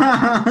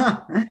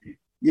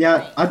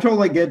 Yeah, I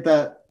totally get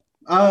that.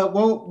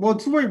 Well,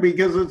 it's weird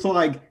because it's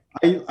like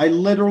I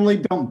literally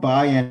don't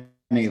buy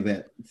any of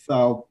it.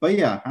 So, but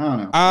yeah, I don't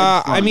know.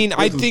 I mean,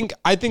 I think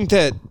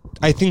that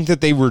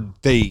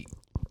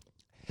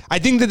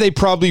they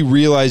probably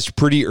realized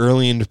pretty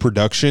early into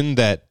production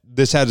that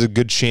this has a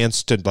good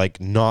chance to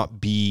like not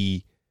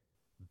be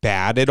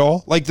bad at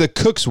all. Like the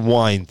Cook's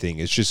wine thing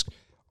is just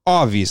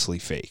obviously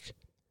fake.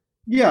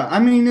 Yeah, I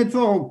mean, it's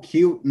all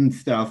cute and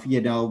stuff, you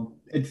know.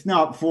 It's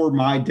not for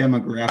my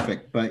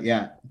demographic, but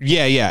yeah.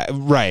 Yeah,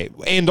 right.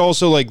 And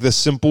also like the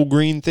Simple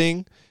Green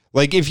thing.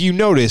 Like if you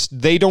notice,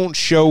 they don't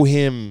show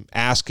him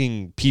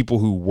asking people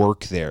who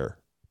work there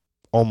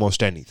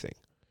almost anything.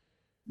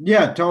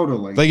 Yeah,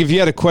 totally. Like if you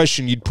had a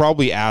question, you'd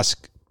probably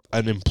ask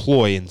an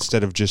employee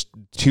instead of just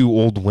two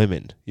old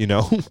women, you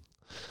know?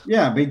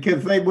 Yeah,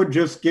 because they would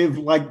just give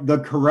like the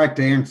correct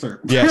answer.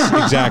 Yes,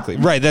 exactly.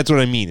 Right, that's what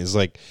I mean. Is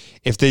like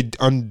if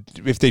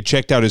they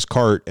checked out his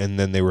cart and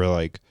then they were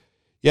like,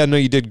 "Yeah, no,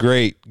 you did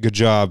great. Good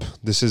job.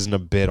 This isn't a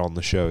bit on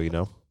the show, you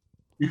know?"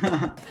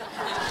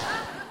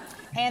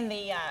 And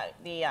the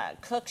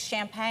Cook's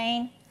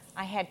champagne,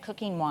 I had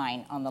cooking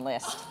wine on the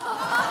list. All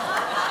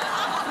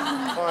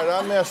right,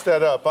 I messed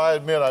that up. I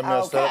admit I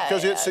messed that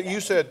up. Because you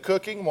said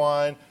cooking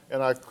wine,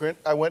 and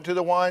I went to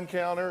the wine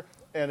counter,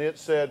 and it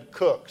said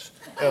Cook's.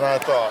 And I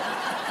thought...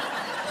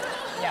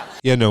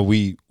 Yeah, no,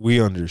 we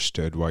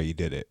understood why you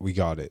did it. We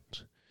got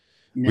it.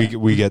 Yeah.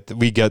 We get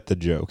the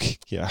joke.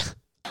 Yeah.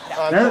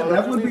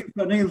 That would be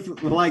funny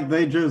if like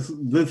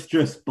this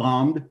just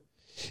bombed.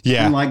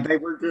 Yeah. And like they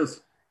were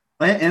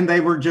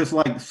just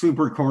like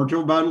super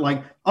cordial about it.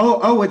 Like,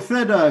 oh, it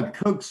said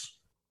Cook's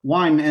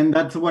wine, and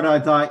that's what I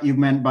thought you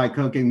meant by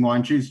cooking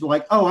wine. She's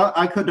like, oh,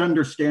 I could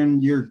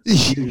understand your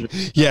confusion.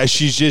 Yeah,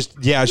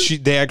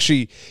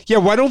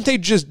 why don't they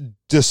just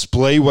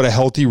display what a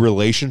healthy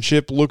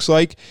relationship looks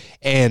like?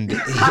 And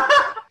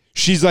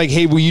she's like,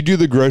 hey, will you do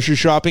the grocery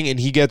shopping? And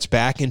he gets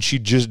back and she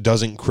just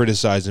doesn't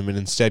criticize him and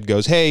instead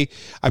goes, hey,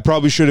 I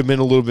probably should have been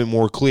a little bit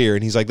more clear.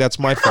 And he's like, that's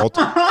my fault.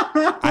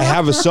 I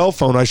have a cell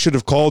phone. I should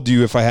have called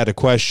you if I had a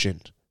question.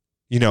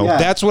 You know,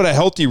 That's what a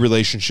healthy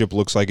relationship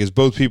looks like, is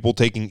both people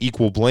taking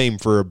equal blame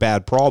for a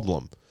bad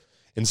problem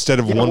instead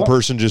of one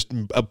person just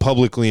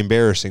publicly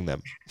embarrassing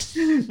them.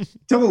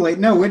 Totally.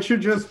 No, it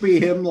should just be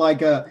him so I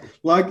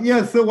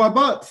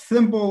bought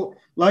Simple,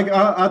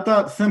 I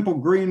thought Simple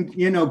Green,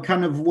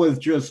 kind of was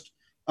just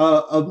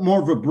a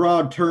more of a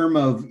broad term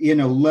of,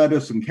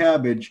 lettuce and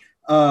cabbage.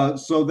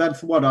 So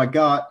that's what I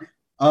got.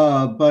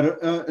 But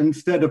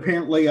instead,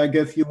 apparently, I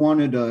guess you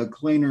wanted a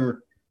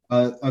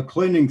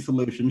cleaning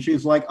solution.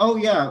 She's like, oh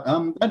yeah,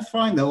 that's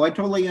fine though. I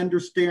totally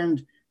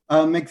understand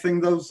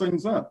mixing those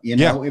things up.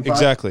 If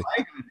exactly.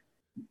 I had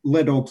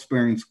little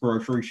experience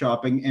grocery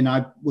shopping and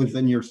I was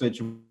in your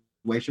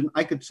situation,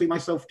 I could see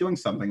myself doing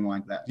something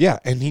like that. Yeah,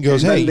 and he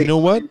goes, hey, you know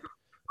what?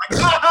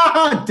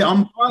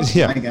 Dumb fuck.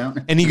 Yeah.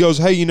 And he goes,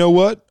 hey, you know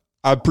what?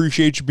 I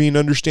appreciate you being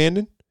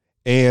understanding.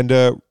 And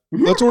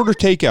let's order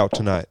takeout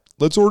tonight.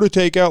 Let's order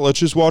takeout. Let's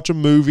just watch a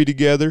movie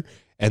together.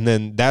 And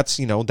then that's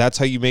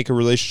how you make a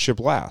relationship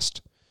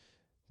last.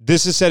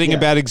 This is setting a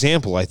bad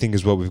example, I think,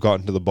 is what we've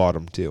gotten to the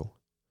bottom too.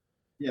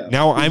 Yeah.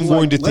 Now I'm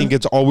going to think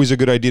it's always a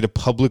good idea to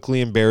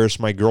publicly embarrass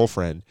my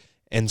girlfriend.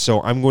 And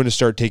so I'm going to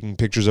start taking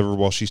pictures of her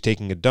while she's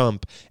taking a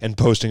dump and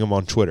posting them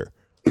on Twitter.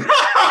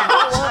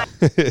 I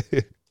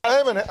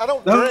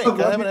don't drink.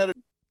 I haven't had a...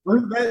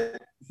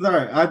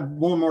 Sorry, I have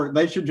one more.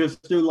 They should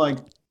just do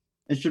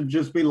it should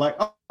just be like,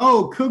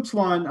 oh, Cook's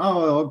wine.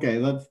 Oh, okay,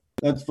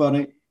 that's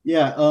funny.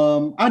 Yeah,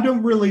 I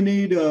don't really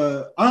need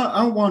I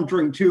don't want to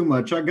drink too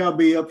much. I gotta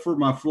be up for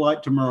my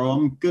flight tomorrow.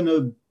 I'm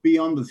gonna be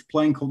on this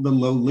plane called the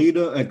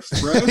Lolita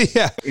Express.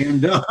 Yeah.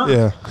 And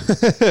yeah.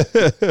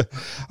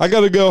 I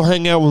gotta go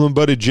hang out with my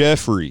buddy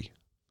Jeffrey.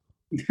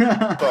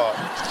 I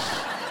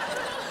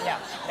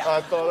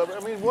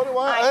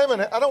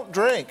don't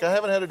drink. I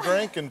haven't had a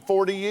drink in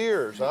 40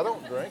 years. I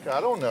don't drink. I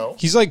don't know.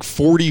 He's like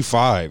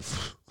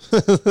 45.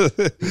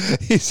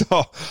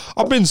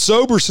 I've been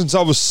sober since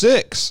I was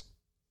 6.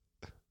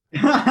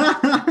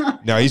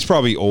 No, he's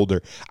probably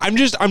older. I'm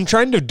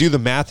trying to do the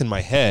math in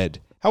my head.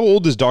 How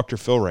old is Dr.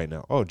 Phil right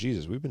now? Oh,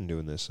 Jesus, we've been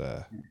doing this.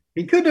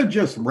 He could have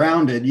just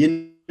rounded,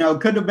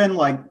 could have been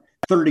like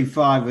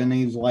 35 and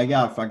he's like,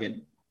 fuck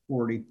it,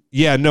 40.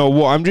 Yeah, no,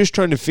 well, I'm just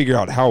trying to figure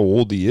out how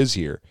old he is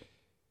here.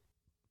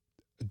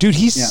 Dude,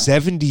 he's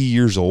 70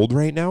 years old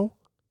right now?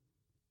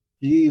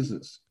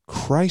 Jesus.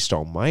 Christ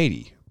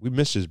almighty. We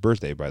missed his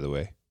birthday, by the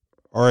way.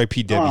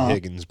 R.I.P. Debbie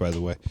Higgins, by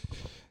the way.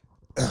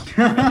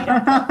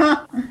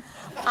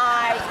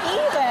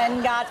 I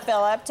even got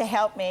Philip to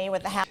help me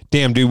with the house.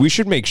 Damn, dude, we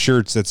should make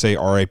shirts that say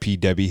R.I.P.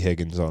 Debbie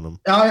Higgins on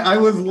them. I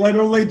was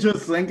literally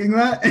just thinking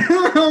that.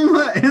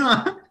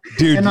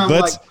 Dude, and I'm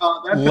let's, like,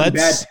 oh, that's a bad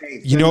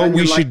taste. You know what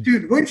we should...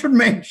 dude, we should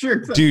make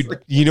shirts.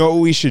 Dude, you know what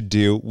we should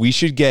do? We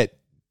should get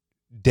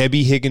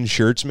Debbie Higgins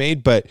shirts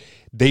made, but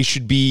they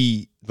should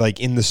be like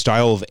in the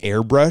style of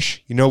airbrush.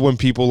 You know when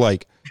people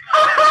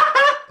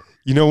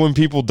when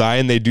people die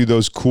and they do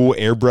those cool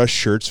airbrush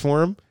shirts for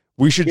them?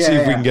 We should see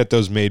if we can get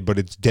those made, but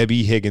it's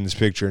Debbie Higgins'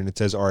 picture and it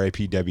says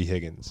R.I.P. Debbie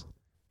Higgins.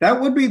 That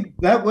would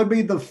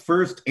be the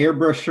first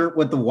airbrush shirt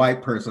with the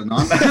white person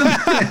on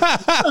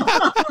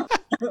that.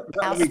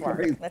 That would be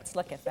crazy. Let's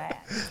look at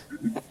that.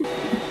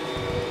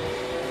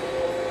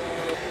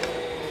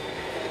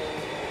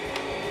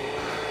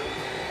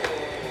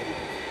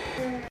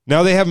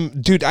 Now they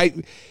have, dude,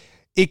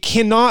 it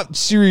cannot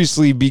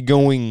seriously be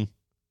going,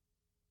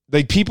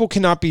 like, people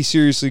cannot be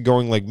seriously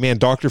going like, man,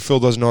 Dr. Phil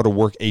doesn't know how to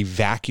work a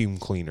vacuum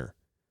cleaner.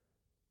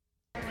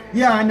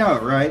 Yeah, I know,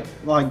 right?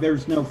 Like,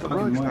 there's no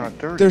fucking way. Not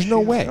dirty. There's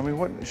no way. I mean,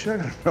 what? Should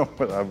I know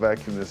whether I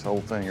vacuum this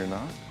whole thing or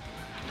not?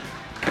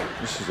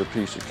 This is a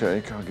piece of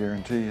cake, I'll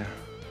guarantee you.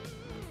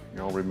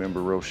 Y'all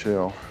remember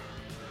Rochelle?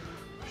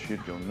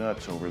 She'd go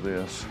nuts over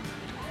this.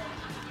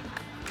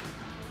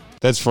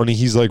 That's funny.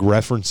 He's like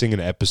referencing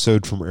an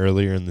episode from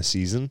earlier in the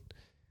season.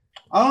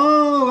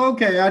 Oh,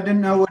 okay. I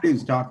didn't know what he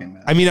was talking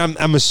about. I mean,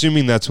 I'm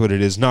assuming that's what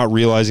it is, not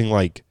realizing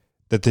like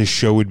that this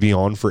show would be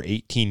on for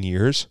 18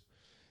 years.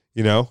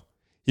 You know,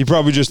 he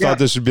probably just thought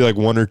this would be like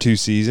 1 or 2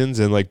 seasons,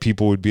 and like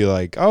people would be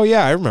like, "Oh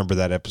yeah, I remember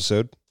that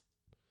episode."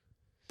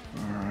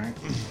 All right.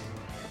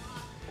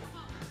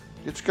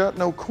 It's got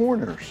no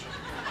corners.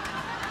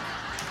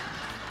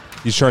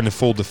 He's trying to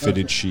fold a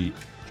fitted sheet,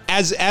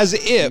 as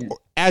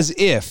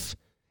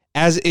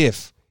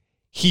if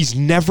he's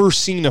never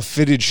seen a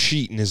fitted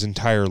sheet in his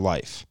entire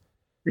life.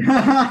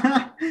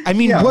 I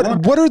mean,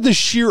 what are the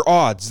sheer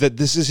odds that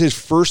this is his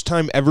first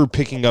time ever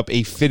picking up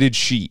a fitted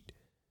sheet?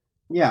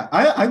 Yeah,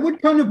 I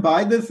would kind of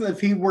buy this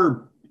if he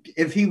were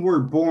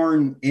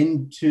born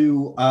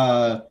into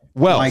wealth.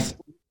 Like,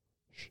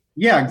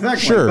 yeah,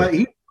 exactly. Sure. But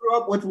he grew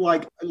up with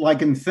like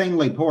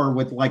insanely poor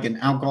with like an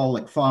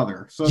alcoholic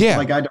father. So it's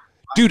like I don't.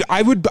 Dude,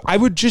 I would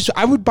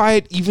buy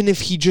it even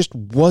if he just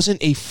wasn't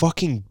a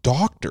fucking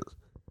doctor.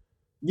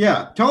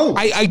 Yeah,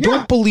 totally. I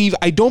don't believe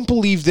I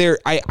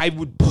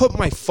would put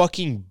my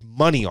fucking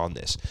money on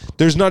this.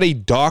 There's not a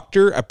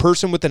doctor, a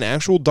person with an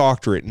actual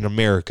doctorate in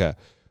America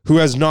who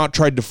has not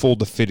tried to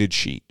fold a fitted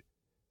sheet.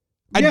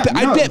 I'd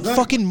bet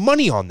fucking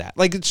money on that.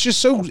 Like, it's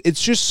just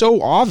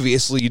so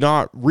obviously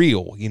not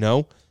real, you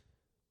know?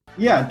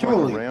 Yeah,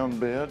 totally. A round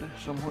bed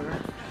somewhere.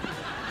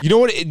 You know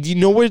what?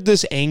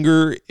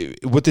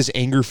 What this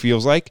anger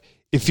feels like?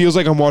 It feels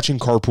like I'm watching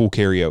Carpool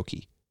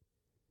Karaoke.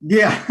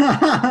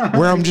 Yeah.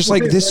 Where I'm just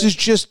like, this is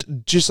just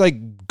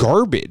like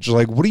garbage.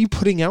 Like, what are you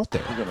putting out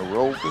there? We're gonna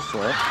roll this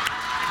up.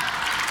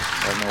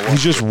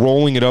 He's just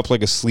rolling it up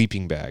like a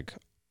sleeping bag.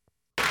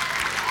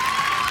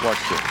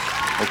 Watch this.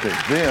 Okay,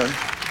 then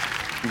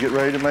you get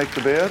ready to make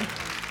the bed.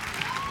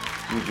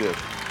 You just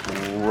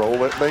roll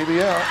that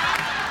baby out,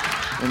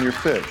 and you're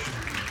finished.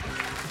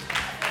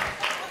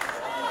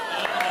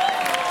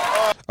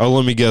 Oh,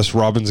 let me guess.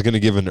 Robin's going to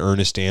give an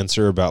earnest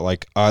answer about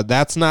like,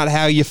 that's not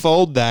how you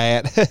fold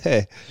that.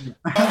 Okay. Pretty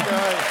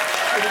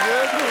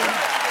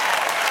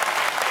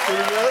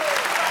good.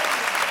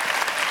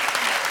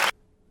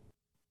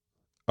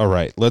 All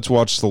right, let's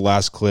watch the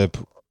last clip.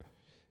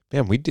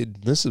 Man,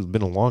 this has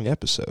been a long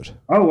episode.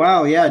 Oh,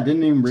 wow. Yeah, I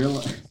didn't even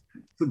realize.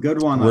 It's a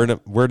good one.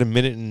 We're at a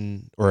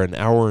minute or an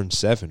hour and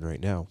 7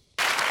 right now.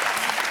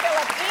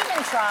 Philip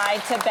even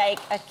tried to bake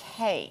a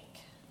cake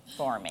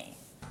for me.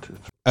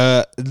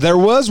 There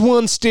was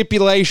one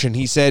stipulation.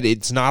 He said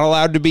it's not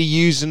allowed to be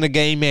used in a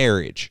gay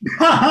marriage.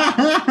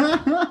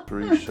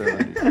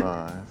 375. You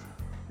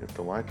have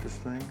to light this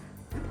thing.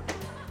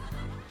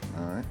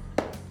 All right.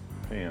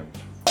 Hands.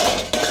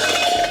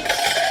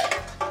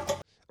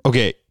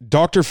 Okay,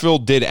 Dr. Phil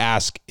did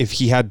ask if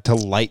he had to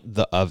light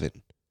the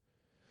oven,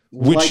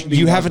 which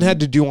you haven't had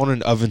to do on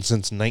an oven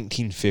since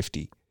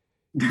 1950.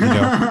 You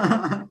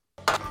know?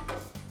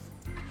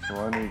 So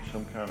I need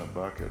some kind of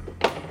bucket.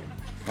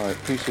 All right,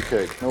 piece of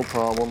cake, no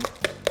problem.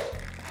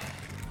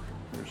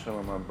 Here's some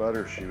of my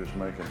butter she was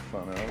making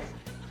fun of.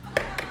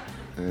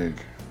 Egg.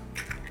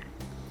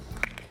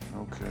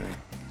 Okay.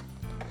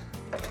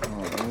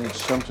 Oh, I need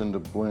something to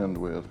blend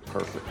with.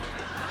 Perfect.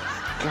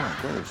 God,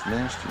 that is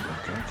nasty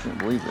looking. I can't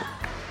believe it.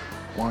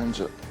 Winds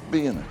up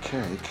being a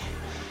cake.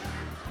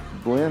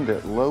 Blend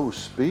at low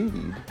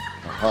speed.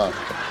 Aha.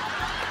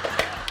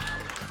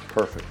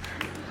 Perfect.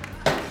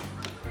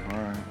 All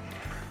right.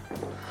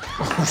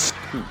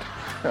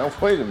 Now,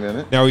 wait a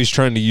minute. Now he's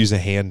trying to use a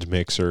hand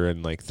mixer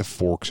and like the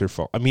forks are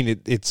full. I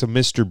mean, it's a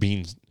Mr.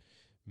 Bean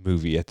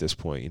movie at this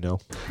point, you know?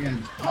 Yeah.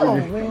 Oh,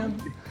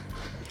 man.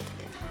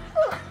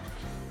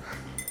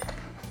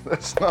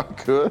 That's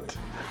not good.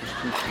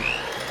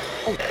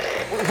 Oh,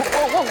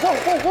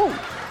 whoa.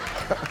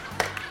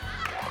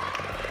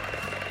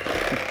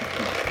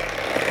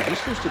 Is this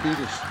supposed to be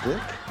this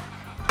thick?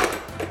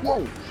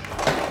 Whoa.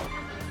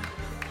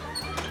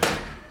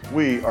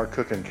 We are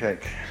cooking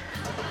cake.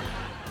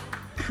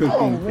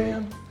 Oh,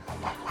 man.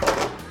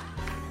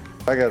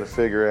 I got to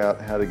figure out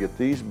how to get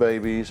these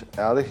babies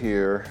out of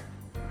here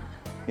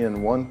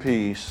in one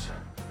piece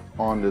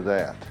onto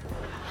that.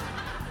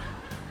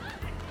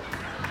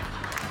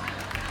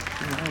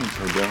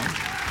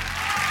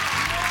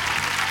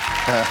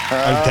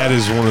 That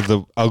is one of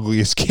the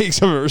ugliest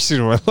cakes I've ever seen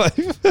in my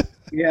life.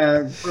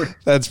 Yeah.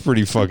 That's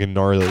pretty fucking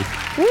gnarly.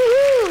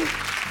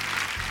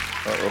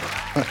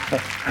 Uh-oh.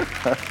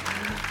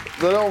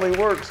 That only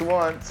works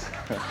once.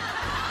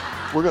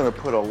 We're going to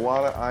put a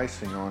lot of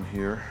icing on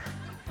here.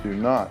 Do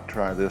not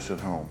try this at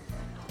home.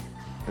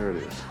 There it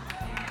is.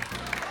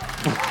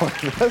 Boy,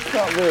 that's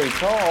not very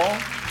tall.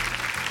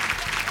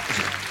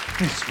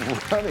 He's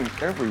running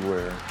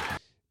everywhere.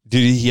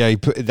 Dude, yeah,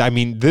 I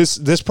mean,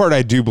 this part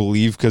I do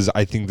believe because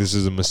I think this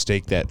is a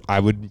mistake that I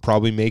would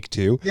probably make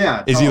too.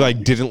 Yeah. Is he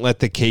like didn't let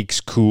the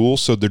cakes cool,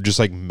 so they're just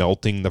like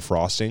melting the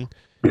frosting?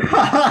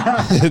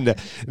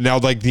 Now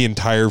like the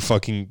entire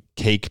fucking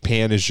cake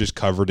pan is just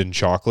covered in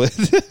chocolate.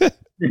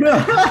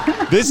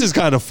 This is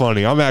kind of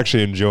funny. I'm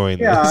actually enjoying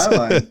this. I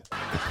like.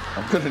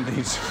 I'm going to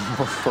need some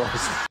more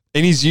frosting.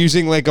 And he's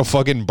using like a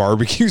fucking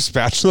barbecue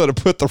spatula to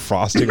put the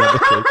frosting on the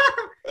cake.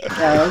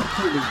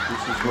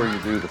 This is where you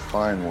do the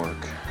fine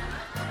work.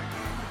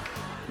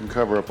 You can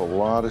cover up a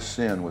lot of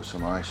sin with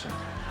some icing.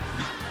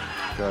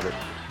 Got it.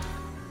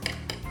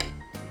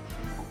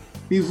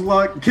 He's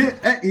like,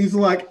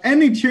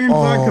 any chance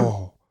I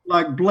could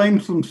like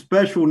blame some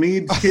special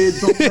needs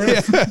kids on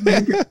this,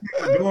 make it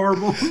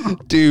adorable.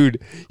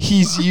 Dude,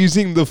 he's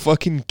using the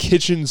fucking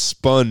kitchen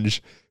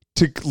sponge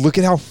to look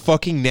at how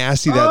fucking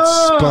nasty that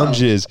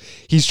sponge is.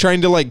 He's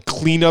trying to like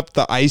clean up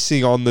the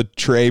icing on the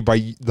tray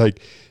by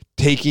like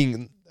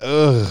taking.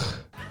 Ugh.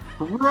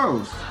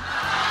 Gross.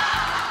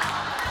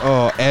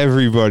 Oh,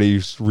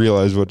 everybody's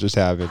realized what just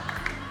happened.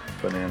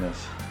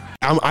 Bananas.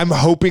 I'm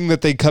hoping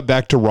that they cut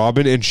back to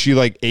Robin and she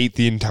like ate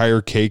the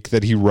entire cake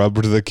that he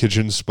rubbed the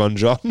kitchen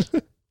sponge on.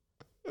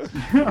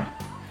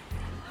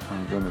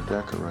 I'm going to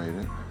decorate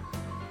it.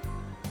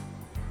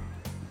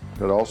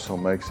 That also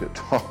makes it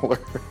taller.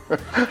 All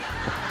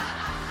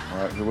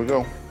right, here we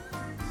go.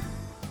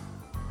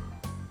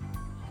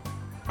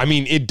 I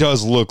mean, it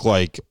does look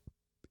like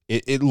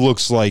it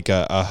looks like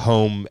a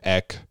home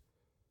ec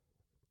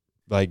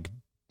like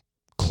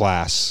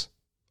class.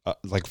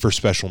 Like for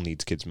special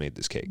needs kids made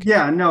this cake.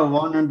 Yeah, no,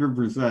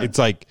 100%. It's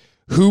like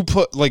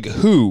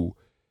who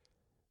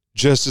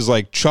just is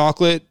like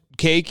chocolate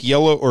cake,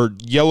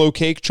 yellow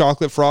cake,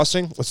 chocolate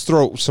frosting. Let's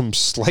throw some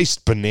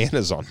sliced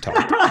bananas on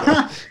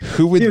top.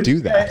 Who would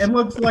do that? It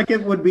looks like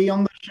it would be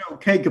on the show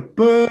Cake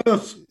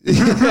Bus.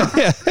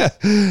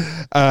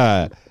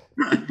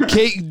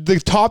 Cake.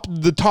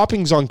 The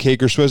toppings on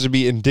cake are supposed to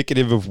be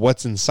indicative of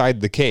what's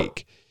inside the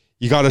cake.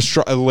 You got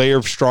a layer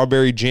of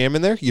strawberry jam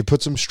in there, you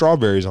put some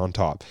strawberries on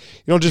top.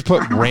 You don't just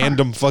put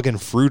random fucking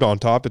fruit on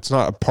top. It's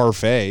not a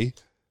parfait.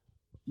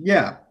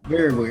 Yeah,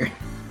 very weird.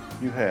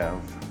 You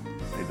have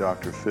a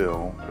Dr.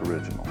 Phil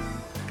original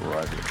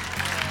right here.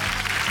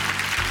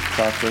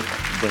 Chocolate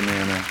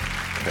banana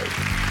cake.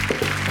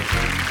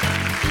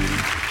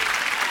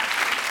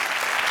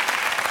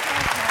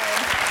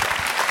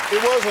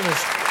 It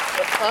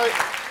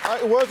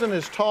wasn't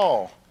as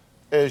tall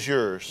as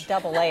yours.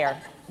 Double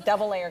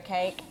layer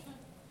cake.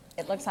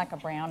 It looks like a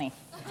brownie.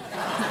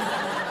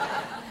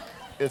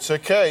 It's a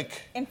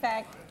cake. In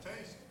fact,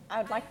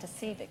 I would like to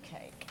see the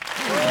cake.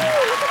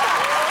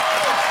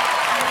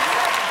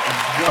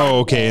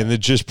 Oh, okay, and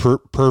it's just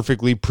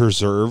perfectly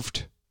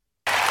preserved.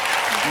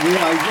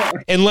 Yeah,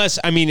 unless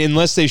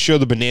they show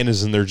the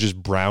bananas and they're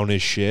just brown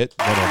as shit,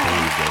 I don't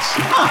believe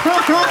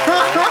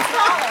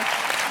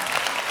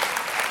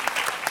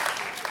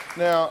this.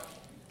 Now,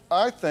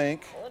 I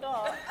think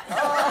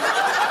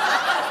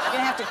You're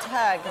gonna have to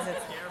tug because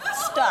it's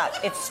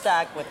stuck. It's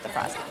stuck with the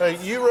frosting. Hey,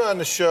 you run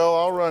the show,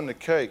 I'll run the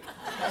cake.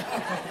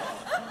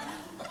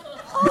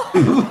 All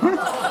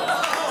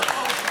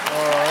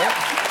right.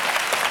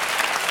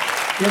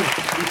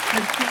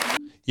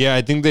 Yeah,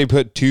 I think they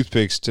put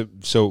toothpicks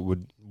so it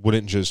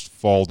wouldn't just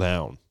fall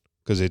down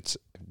because it's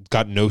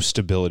got no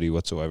stability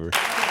whatsoever.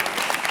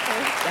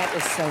 That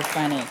is so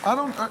funny.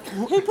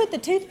 Who put the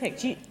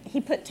toothpicks? He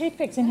put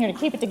toothpicks in here to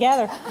keep it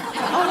together. Oh,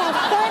 how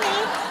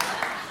funny!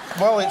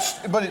 Well,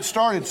 it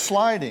started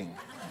sliding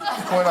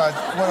when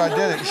I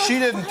did it. She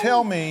didn't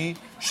tell me.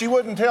 She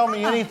wouldn't tell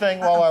me anything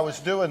while I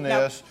was doing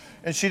this,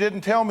 and she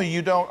didn't tell me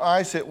you don't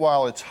ice it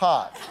while it's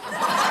hot.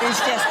 It's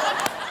just.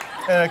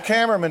 And a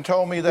cameraman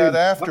told me that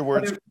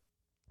afterwards.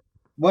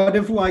 What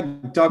if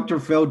like Dr.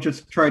 Phil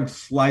just tried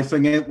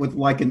slicing it with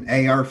like an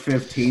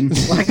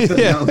AR-15?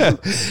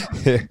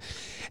 Like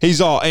He's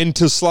all, and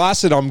to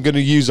slice it, I'm going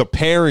to use a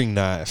paring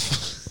knife.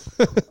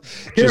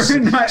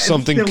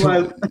 Something.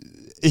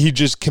 He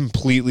just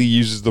completely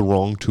uses the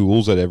wrong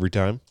tools at every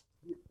time.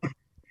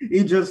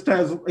 He just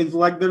has. It's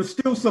like there's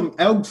still some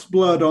elk's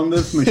blood on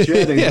this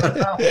machete.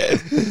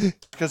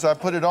 Because I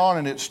put it on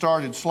and it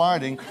started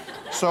sliding,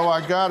 so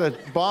I got a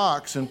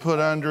box and put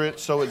under it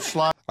so it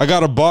slides. I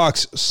got a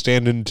box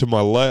standing to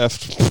my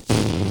left.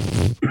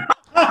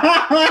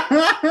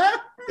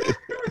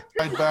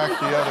 Right back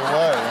the other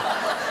way.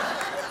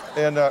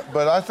 And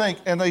but I think,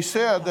 and they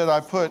said I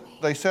put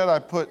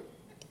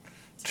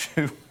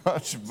too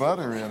much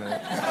butter in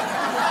it.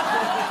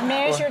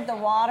 Measured the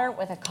water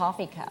with a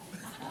coffee cup.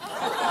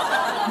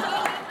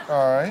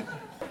 All right.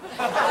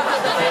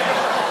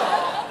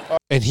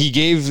 And he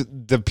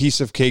gave the piece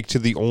of cake to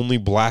the only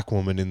black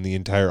woman in the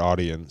entire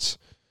audience.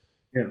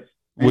 Yes.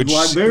 Which,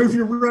 like, there's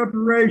your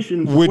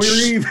reparations. which,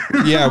 We're even.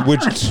 yeah,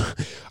 which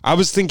I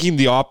was thinking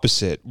the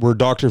opposite, where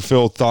Dr.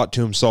 Phil thought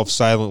to himself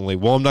silently,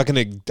 "Well, I'm not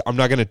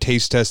gonna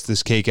taste test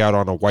this cake out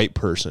on a white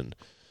person.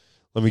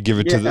 Let me give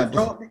it to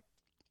the."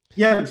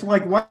 Yeah, it's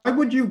like, why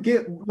would you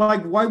give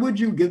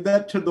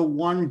that to the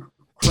one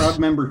crowd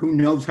member who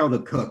knows how to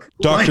cook?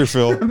 Dr.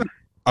 Phil.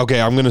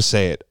 Okay, I'm gonna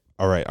say it.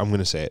 All right, I'm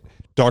gonna say it.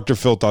 Dr.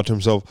 Phil thought to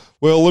himself,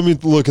 "Well, let me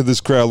look at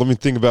this crowd. Let me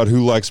think about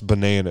who likes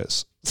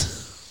bananas."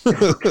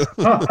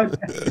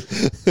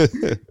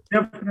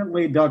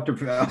 Definitely Dr.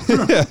 Phil.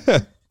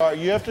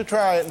 You have to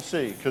try it and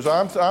see, because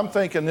I'm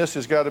thinking this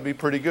has got to be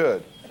pretty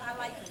good.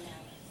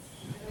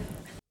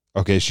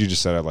 Okay, she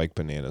just said I like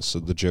bananas, so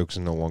the joke's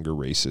no longer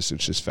racist.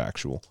 It's just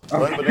factual.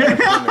 Let bananas in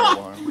there,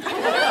 Warren.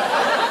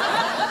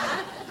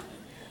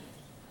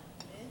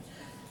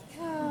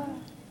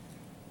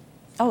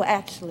 Oh,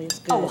 actually, it's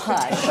good. Oh,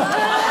 hush.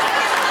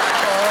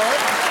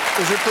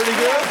 Is it pretty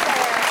good?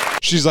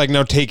 She's like,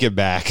 "Now take it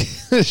back."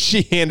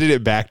 She handed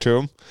it back to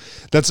him.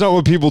 That's not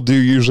what people do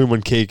usually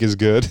when cake is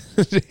good.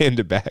 Hand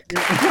it back. You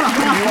want to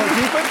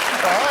keep it? All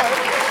right.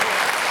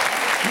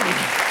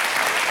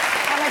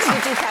 How much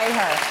did you pay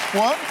her?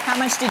 What? How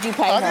much did you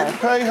pay I her? didn't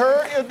pay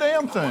her a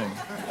damn thing.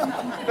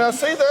 Now,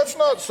 see, that's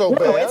not so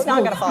bad. No, it's not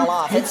going to fall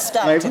off. It's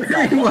stuck to the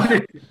table.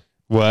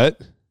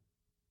 What?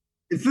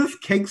 Is this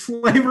cake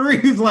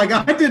slavery? He's like,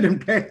 I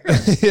didn't pay her.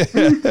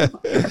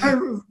 That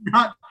was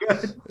not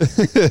good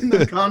in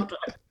the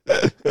context.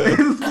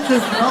 This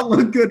does not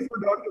look good for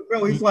Dr.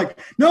 Phil. He's like,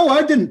 no,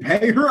 I didn't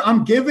pay her.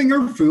 I'm giving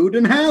her food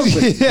and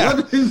housing.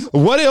 Yeah.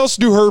 What else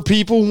do her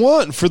people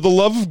want, for the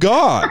love of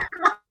God?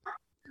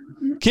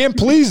 Can't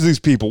please these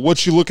people.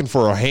 What's she looking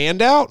for, a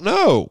handout?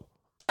 No.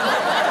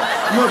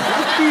 Look,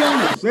 let's be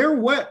honest.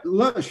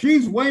 Look,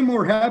 she's way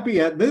more happy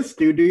at this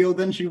studio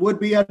than she would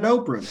be at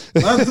Oprah's.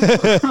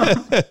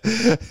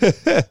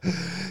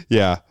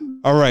 Yeah.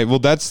 All right. Well,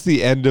 that's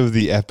the end of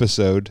the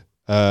episode.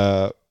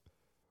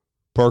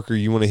 Parker,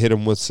 you want to hit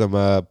him with some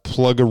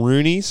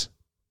plug-a-roonies?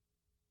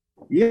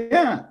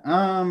 Yeah.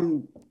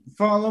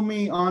 Follow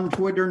me on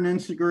Twitter and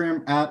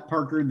Instagram at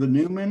Parker the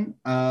Newman.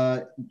 We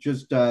have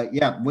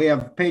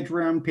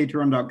Patreon,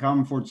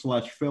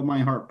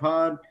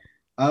 patreon.com/FillMyHeartPod.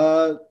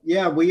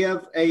 We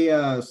have a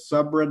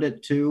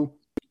subreddit too.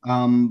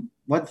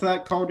 What's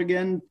that called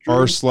again?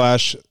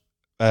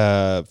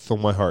 r/Fill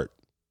My Heart.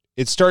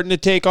 It's starting to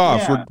take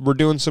off. Yeah. We're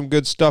doing some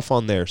good stuff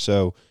on there,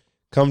 so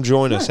come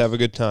join us. Have a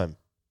good time.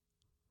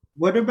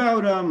 What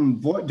about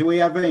do we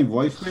have any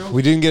voicemails?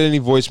 We didn't get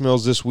any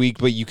voicemails this week,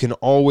 but you can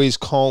always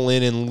call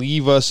in and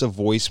leave us a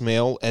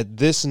voicemail at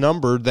this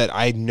number that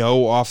I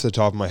know off the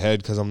top of my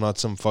head, because I'm not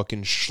some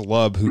fucking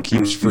schlub who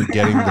keeps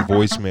forgetting the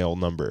voicemail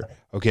number.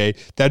 Okay,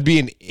 that'd be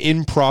an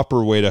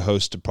improper way to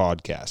host a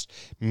podcast.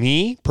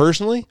 Me,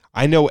 personally,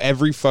 I know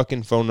every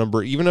fucking phone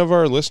number, even of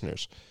our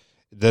listeners.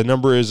 The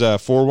number is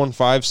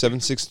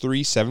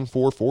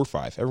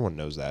 415-763-7445. Everyone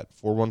knows that.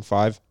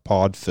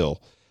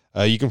 415-POD-PHIL.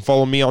 You can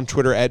follow me on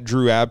Twitter at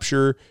Drew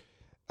Absher,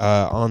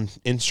 on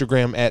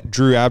Instagram at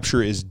Drew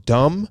Absher is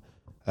dumb.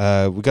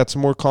 We got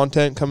some more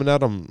content coming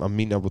out. I'm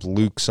meeting up with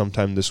Luke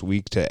sometime this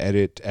week to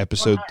edit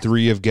episode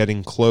 3 of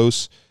Getting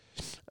Close.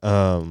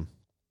 Yeah,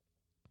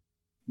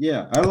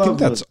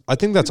 I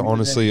think that's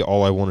honestly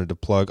all I wanted to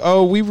plug.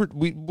 Oh,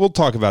 we'll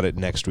talk about it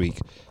next week.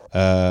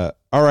 All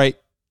right,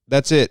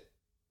 that's it.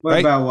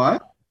 About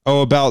what?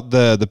 Oh, about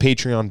the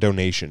Patreon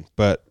donation.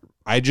 But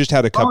I just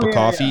had a cup of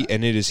coffee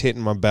and it is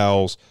hitting my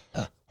bowels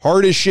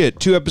hard as shit.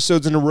 2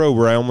 episodes in a row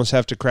where I almost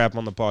have to crap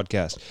on the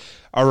podcast.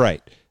 All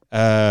right,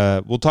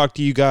 we'll talk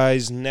to you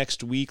guys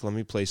next week. Let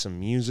me play some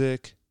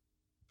music.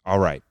 All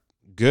right,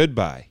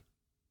 goodbye.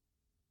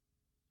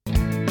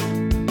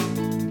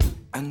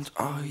 And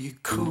are you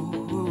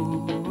cool?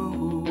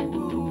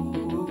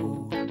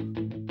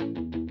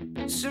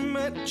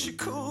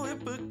 Symmetrical.